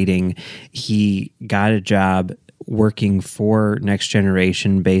in writing. He got a job working for Next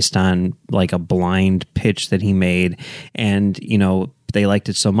Generation based on like a blind pitch that he made. And, you know, they liked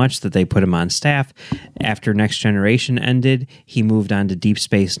it so much that they put him on staff. After Next Generation ended, he moved on to Deep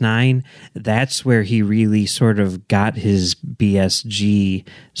Space Nine. That's where he really sort of got his BSG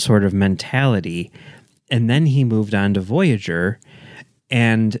sort of mentality. And then he moved on to Voyager.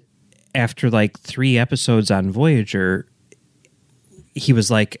 And after like 3 episodes on Voyager, he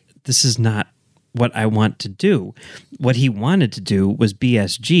was like, this is not what I want to do. What he wanted to do was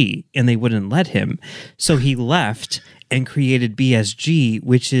BSG, and they wouldn't let him. So he left and created BSG,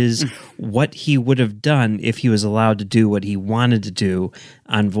 which is what he would have done if he was allowed to do what he wanted to do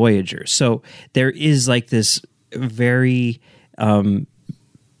on Voyager. So there is like this very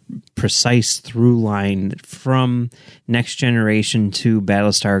precise through line from Next Generation to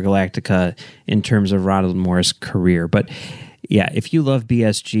Battlestar Galactica in terms of Ronald Moore's career. But yeah, if you love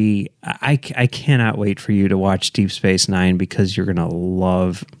BSG, I cannot wait for you to watch Deep Space Nine, because you're going to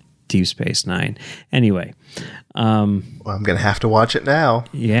love Deep Space Nine. Anyway. Well, I'm going to have to watch it now.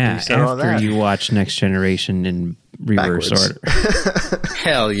 Yeah, after you watch Next Generation in reverse order.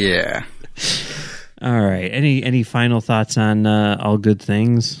 Hell yeah. All right. Any final thoughts on All Good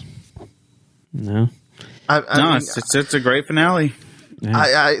Things? No? It's a great finale.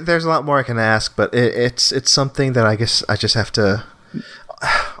 Yeah. There's a lot more I can ask, but it's something that I guess I just have to.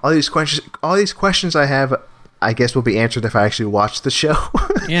 All these questions I have, I guess, will be answered if I actually watch the show.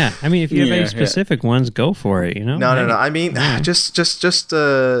 Yeah, I mean, if you have any specific ones, go for it. You know, no. I mean, just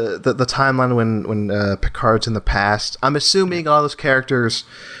the timeline when Picard's in the past. I'm assuming all those characters.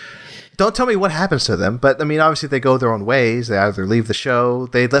 Don't tell me what happens to them, but I mean, obviously they go their own ways. They either leave the show,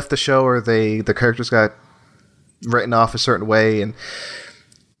 they left the show, or the characters got written off a certain way. And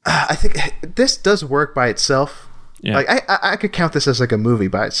I think this does work by itself. Yeah. Like I could count this as like a movie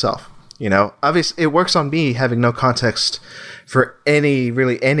by itself. You know, obviously it works on me having no context for any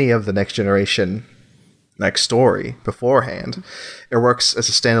of the Next Generation like story beforehand. It works as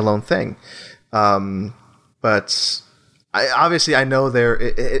a standalone thing. But I know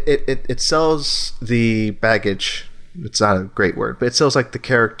it sells the baggage. It's not a great word, but it sells like the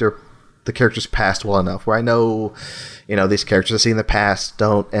character's past well enough where I know, you know, these characters I see in the past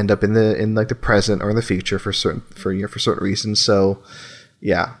don't end up in like the present or in the future for certain reasons. So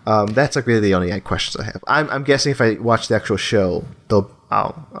yeah, that's like really the only questions I have. I'm guessing if I watch the actual show,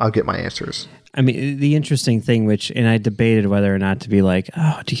 I'll get my answers. I mean, the interesting thing, and I debated whether or not to be like,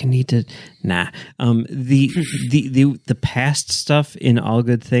 oh, do you need to? Nah. The past stuff in All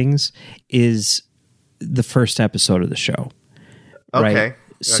Good Things is the first episode of the show. Right? Okay.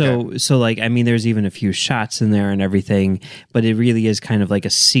 So like, I mean, there's even a few shots in there and everything, but it really is kind of like a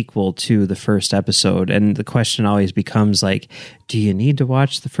sequel to the first episode. And the question always becomes like, do you need to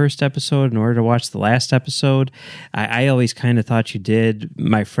watch the first episode in order to watch the last episode? I always kind of thought you did.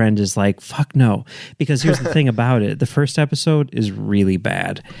 My friend is like, fuck no. Because here's the thing about it. The first episode is really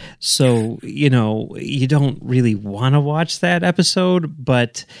bad. So, you know, you don't really want to watch that episode,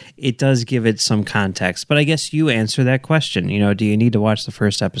 but it does give it some context. But I guess you answer that question. You know, do you need to watch the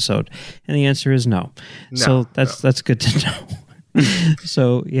first episode? And the answer is no. So that's good to know.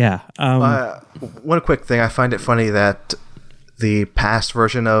 So, yeah. One quick thing. I find it funny that the past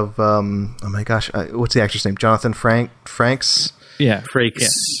version of oh my gosh, what's the actor's name? Jonathan Frakes. Yeah,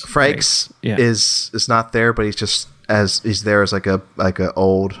 Frakes is not there, but he's there as like a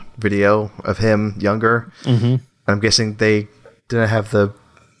old video of him younger. Mm-hmm. I'm guessing they didn't have the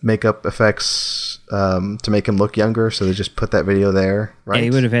makeup effects to make him look younger, so they just put that video there, right? Yeah, he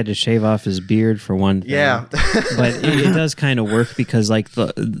would have had to shave off his beard for one thing. Yeah. But it does kind of work because like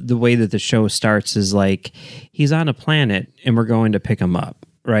the way that the show starts is like he's on a planet and we're going to pick him up,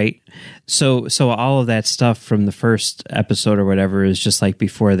 right? So all of that stuff from the first episode or whatever is just like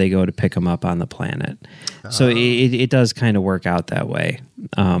before they go to pick him up on the planet. So it does kind of work out that way.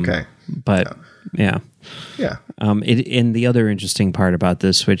 Okay. But yeah. Yeah. And the other interesting part about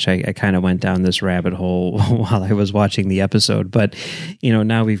this, which I kind of went down this rabbit hole while I was watching the episode, but you know,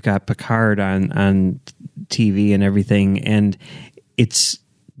 now we've got Picard on TV and everything, and it's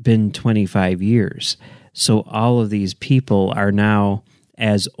been 25 years. So all of these people are now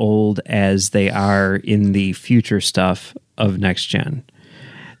as old as they are in the future stuff of Next Gen.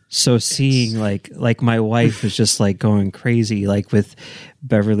 So seeing like my wife is just like going crazy, like with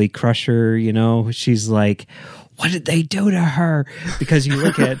Beverly Crusher, you know, she's like, what did they do to her? Because you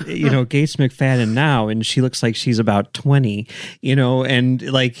look at, Gates McFadden now, and she looks like she's about 20, and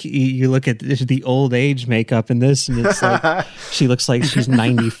like you look at the old age makeup in this, and it's like she looks like she's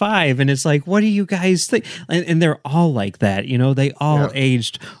 95, and it's like, what do you guys think? And they're all like that, they all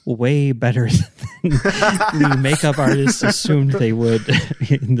aged way better than the makeup artists assumed they would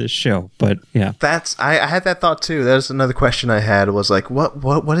in this show. But yeah, I had that thought too. That was another question I had, was like,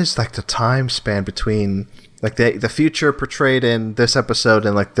 what is like the time span between like the future portrayed in this episode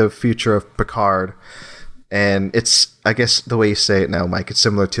and like the future of Picard? And it's, I guess the way you say it now, Mike, it's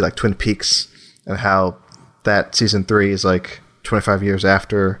similar to like Twin Peaks, and how that season 3 is like 25 years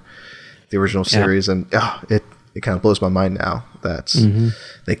after the original series. And it kind of blows my mind now that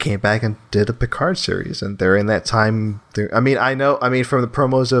they came back and did a Picard series, and they're in that time. I mean, from the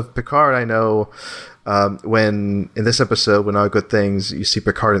promos of Picard, I know when in this episode, when All Good Things, you see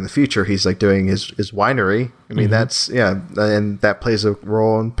Picard in the future, he's like doing his winery. I mean, and that plays a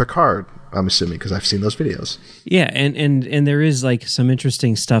role in Picard, I'm assuming, because I've seen those videos. Yeah, and there is like some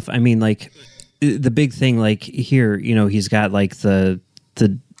interesting stuff. I mean, like the big thing, like here, he's got like the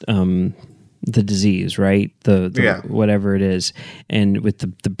disease, right? The whatever it is, and with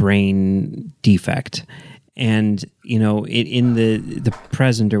the brain defect. And, in the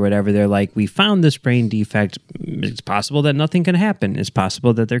present or whatever, they're like, we found this brain defect. It's possible that nothing can happen. It's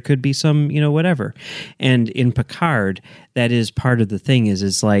possible that there could be some, whatever. And in Picard, that is part of the thing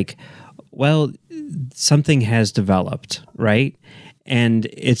is like, well, something has developed, right? And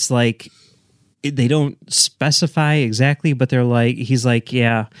it's like, they don't specify exactly, but they're like, he's like,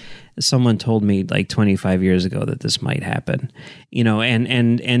 yeah, someone told me like 25 years ago that this might happen,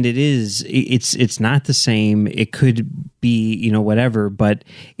 and it's not the same. It could be, whatever, but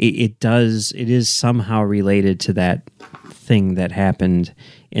it is somehow related to that thing that happened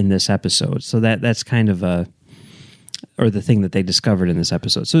in this episode. So that's kind of or the thing that they discovered in this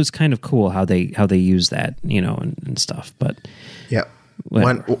episode. So it's kind of cool how they use that, and stuff, but yeah.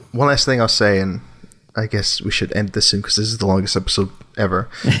 One last thing I'll say, and I guess we should end this soon because this is the longest episode ever.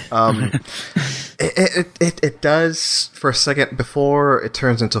 It does for a second before it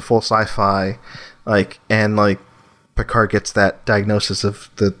turns into full sci-fi, and Picard gets that diagnosis of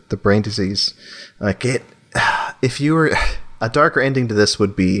the brain disease. If you were, a darker ending to this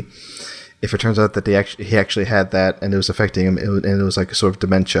would be if it turns out that he actually had that and it was affecting him, and it was like a sort of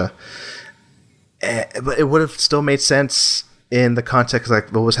dementia. But it would have still made sense in the context, like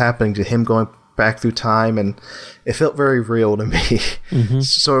what was happening to him going back through time, and it felt very real to me. Mm-hmm.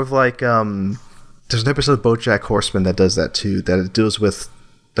 Sort of like there's an episode of BoJack Horseman that does that too, that it deals with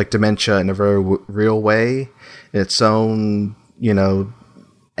like dementia in a very real way, in its own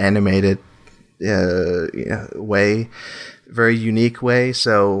animated way, very unique way.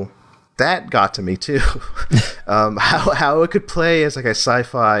 So that got to me too. How it could play as like a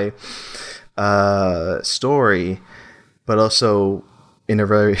sci-fi story, but also in a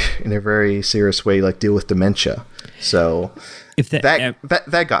very serious way, like deal with dementia. So if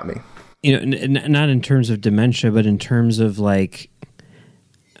that got me, not in terms of dementia, but in terms of like,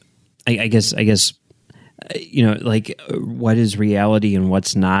 I guess, like what is reality and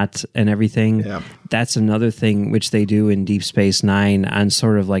what's not and everything. Yeah. That's another thing which they do in Deep Space Nine on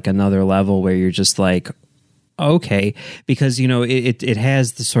sort of like another level where you're just like, okay, because it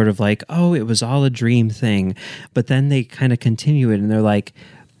has the sort of like, oh, it was all a dream thing, but then they kind of continue it and they're like,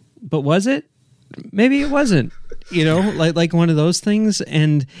 but was it? Maybe it wasn't, like one of those things.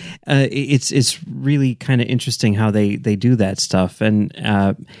 And it's really kind of interesting how they do that stuff. And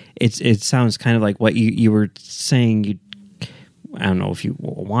it sounds kind of like what you were saying. I don't know if you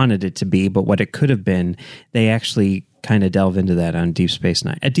wanted it to be, but what it could have been. They actually kind of delve into that on Deep Space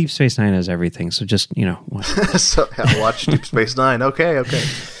Nine. Deep Space Nine has everything, so just watch. So watch Deep Space Nine. Okay.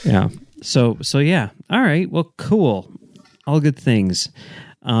 Yeah. So yeah. All right. Well, cool. All good things.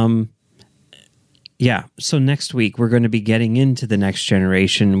 Yeah. So next week we're going to be getting into the next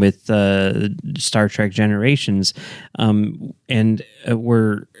generation with Star Trek Generations, and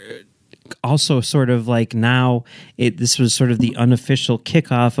we're also sort of like now. This was sort of the unofficial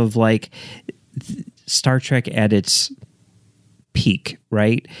kickoff of like Star Trek at its peak,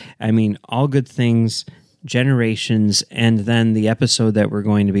 right? I mean, All Good Things, Generations, and then the episode that we're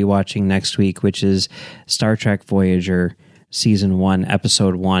going to be watching next week, which is Star Trek Voyager Season 1,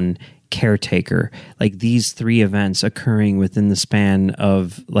 Episode 1, Caretaker. Like these three events occurring within the span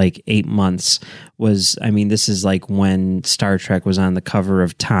of like 8 months this is like when Star Trek was on the cover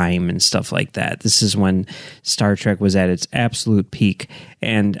of Time and stuff like that. This is when Star Trek was at its absolute peak.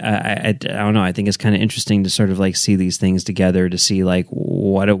 And I don't know, I think it's kind of interesting to sort of like see these things together, to see like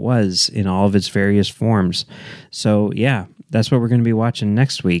what it was in all of its various forms. So, yeah, that's what we're going to be watching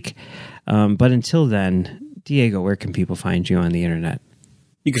next week. But until then, Diego, where can people find you on the internet?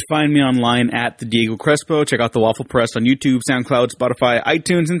 You can find me online at the Diego Crespo. Check out the Waffle Press on YouTube, SoundCloud, Spotify,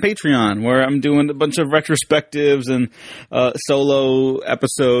 iTunes, and Patreon, where I'm doing a bunch of retrospectives and solo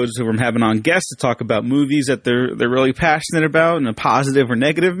episodes where I'm having on guests to talk about movies that they're really passionate about in a positive or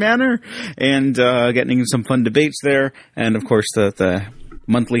negative manner, and getting into some fun debates there. And of course, the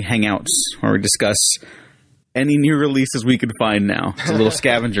monthly hangouts where we discuss any new releases we could find now. It's a little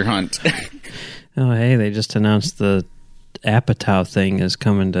scavenger hunt. Oh, hey, they just announced the Apatow thing is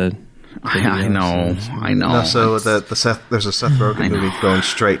coming to. I know. No, so there's a Seth Rogen movie going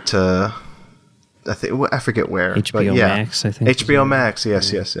straight to. I forget where. HBO Max, I think. HBO Max,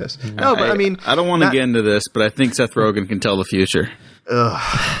 yes. No, but I mean, I don't want to get into this, but I think Seth Rogen can tell the future.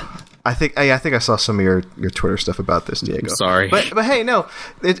 I think I saw some of your Twitter stuff about this, Diego. Sorry, but hey, no,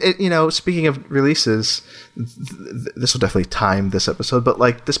 speaking of releases, this will definitely time this episode. But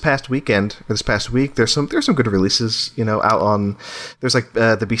like this past week, there's some good releases. Out on there's like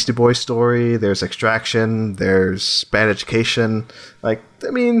the Beastie Boys story. There's Extraction. There's Bad Education. Like I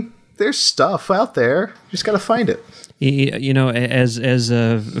mean, there's stuff out there. You just gotta find it. As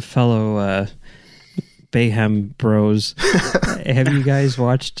a fellow. Bayhem bros. Have you guys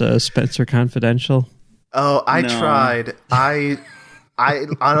watched Spencer Confidential? Oh, I tried. I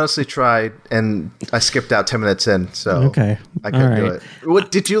honestly tried, and I skipped out 10 minutes in, so okay. I couldn't do it.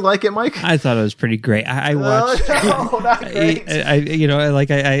 What did you like it, Mike? I thought it was pretty great. I watched. No, not great.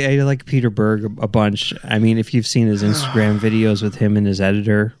 I like Peter Berg a bunch. I mean, if you've seen his Instagram videos with him and his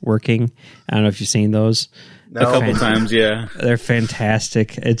editor working, I don't know if you've seen those. No. A couple times, yeah. They're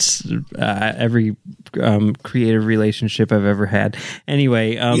fantastic. It's every creative relationship I've ever had.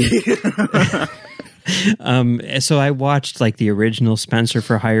 Anyway, so I watched like the original Spencer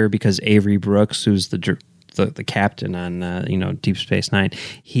for Hire because Avery Brooks, who's the captain on Deep Space Nine,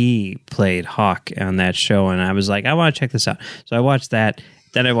 he played Hawk on that show, and I was like, I want to check this out. So I watched that.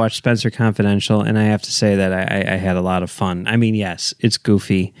 Then I watched Spencer Confidential, and I have to say that I had a lot of fun. I mean, yes, it's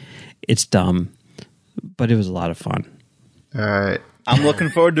goofy, it's dumb, but it was a lot of fun. All right. I'm looking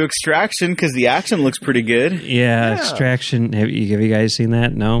forward to Extraction because the action looks pretty good. Yeah, Extraction. Have you guys seen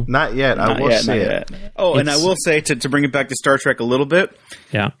that? No? Not yet. I will see it. Oh, and I will say, to bring it back to Star Trek a little bit,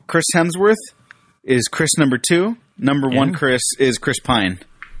 yeah, Chris Hemsworth is Chris number 2. Number 1 Chris is Chris Pine.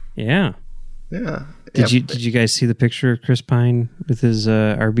 Yeah. Yeah. Did you guys see the picture of Chris Pine with his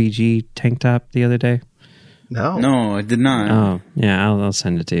RBG tank top the other day? No, I did not. Oh, yeah, I'll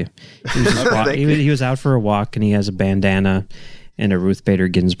send it to you. He was out for a walk, and he has a bandana and a Ruth Bader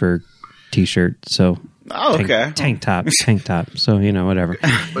Ginsburg T-shirt. So, tank top. So whatever.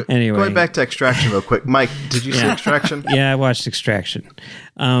 Anyway, going back to Extraction real quick, Mike, did you see Extraction? Yeah, I watched Extraction.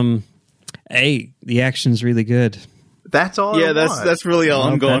 Hey, the action's really good. That's all. Yeah, that's really all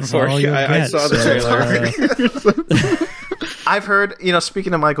I'm going for. I saw the trailer. I've heard,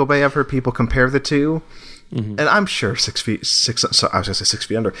 speaking of Michael Bay, I've heard people compare the two. Mm-hmm. And I'm sure 6 feet. I was going to say 6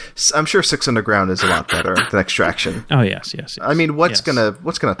 feet under. I'm sure 6 Underground is a lot better than Extraction. Oh yes. I mean, what's gonna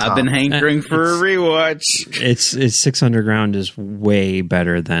top? I've been hankering for a rewatch. It's 6 Underground is way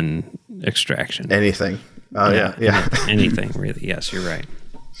better than Extraction. Anything. Oh yeah. Anything really? Yes, you're right.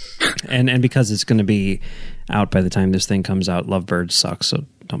 And because it's going to be out by the time this thing comes out, Lovebird sucks. So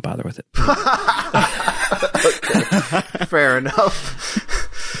don't bother with it. Okay. Fair enough.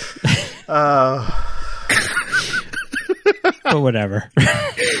 But whatever.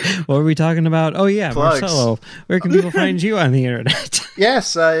 What were we talking about? Oh yeah, plugs. Marcelo. Where can people find you on the internet?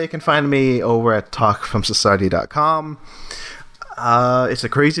 Yes, you can find me over at talkfromsociety.com. It's a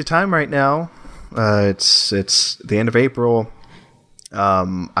crazy time right now. It's the end of April.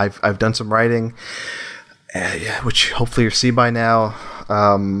 I've done some writing, which hopefully you'll see by now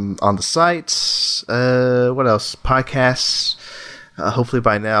on the sites. What else? Podcasts. Hopefully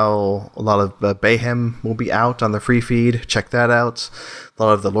by now a lot of Bayhem will be out on the free feed. Check that out. A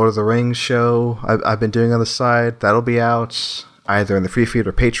lot of the Lord of the Rings show I've been doing on the side. That'll be out either in the free feed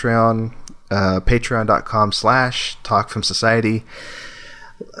or Patreon. Patreon.com/talkfromsociety.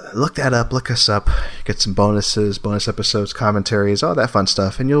 Look that up. Look us up. Get some bonus episodes, commentaries, all that fun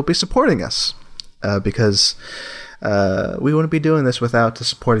stuff. And you'll be supporting us because we wouldn't be doing this without the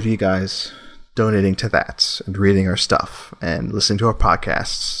support of you guys donating to that and reading our stuff and listening to our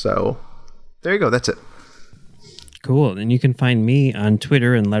podcasts. So there you go. That's it. Cool. And you can find me on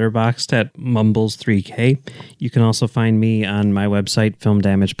Twitter and Letterboxd at Mumbles3K. You can also find me on my website,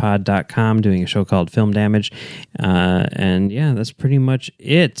 filmdamagepod.com, doing a show called Film Damage. And yeah, that's pretty much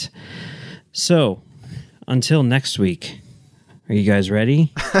it. So until next week, Are you guys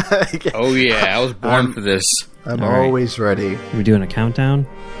ready? Oh yeah, I was born for this. I'm always ready. Are we doing a countdown?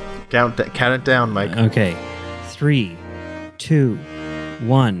 Count it down, Mike. Okay. 3, 2,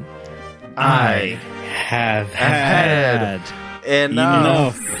 1. I have had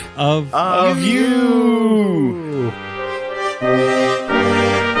enough of you.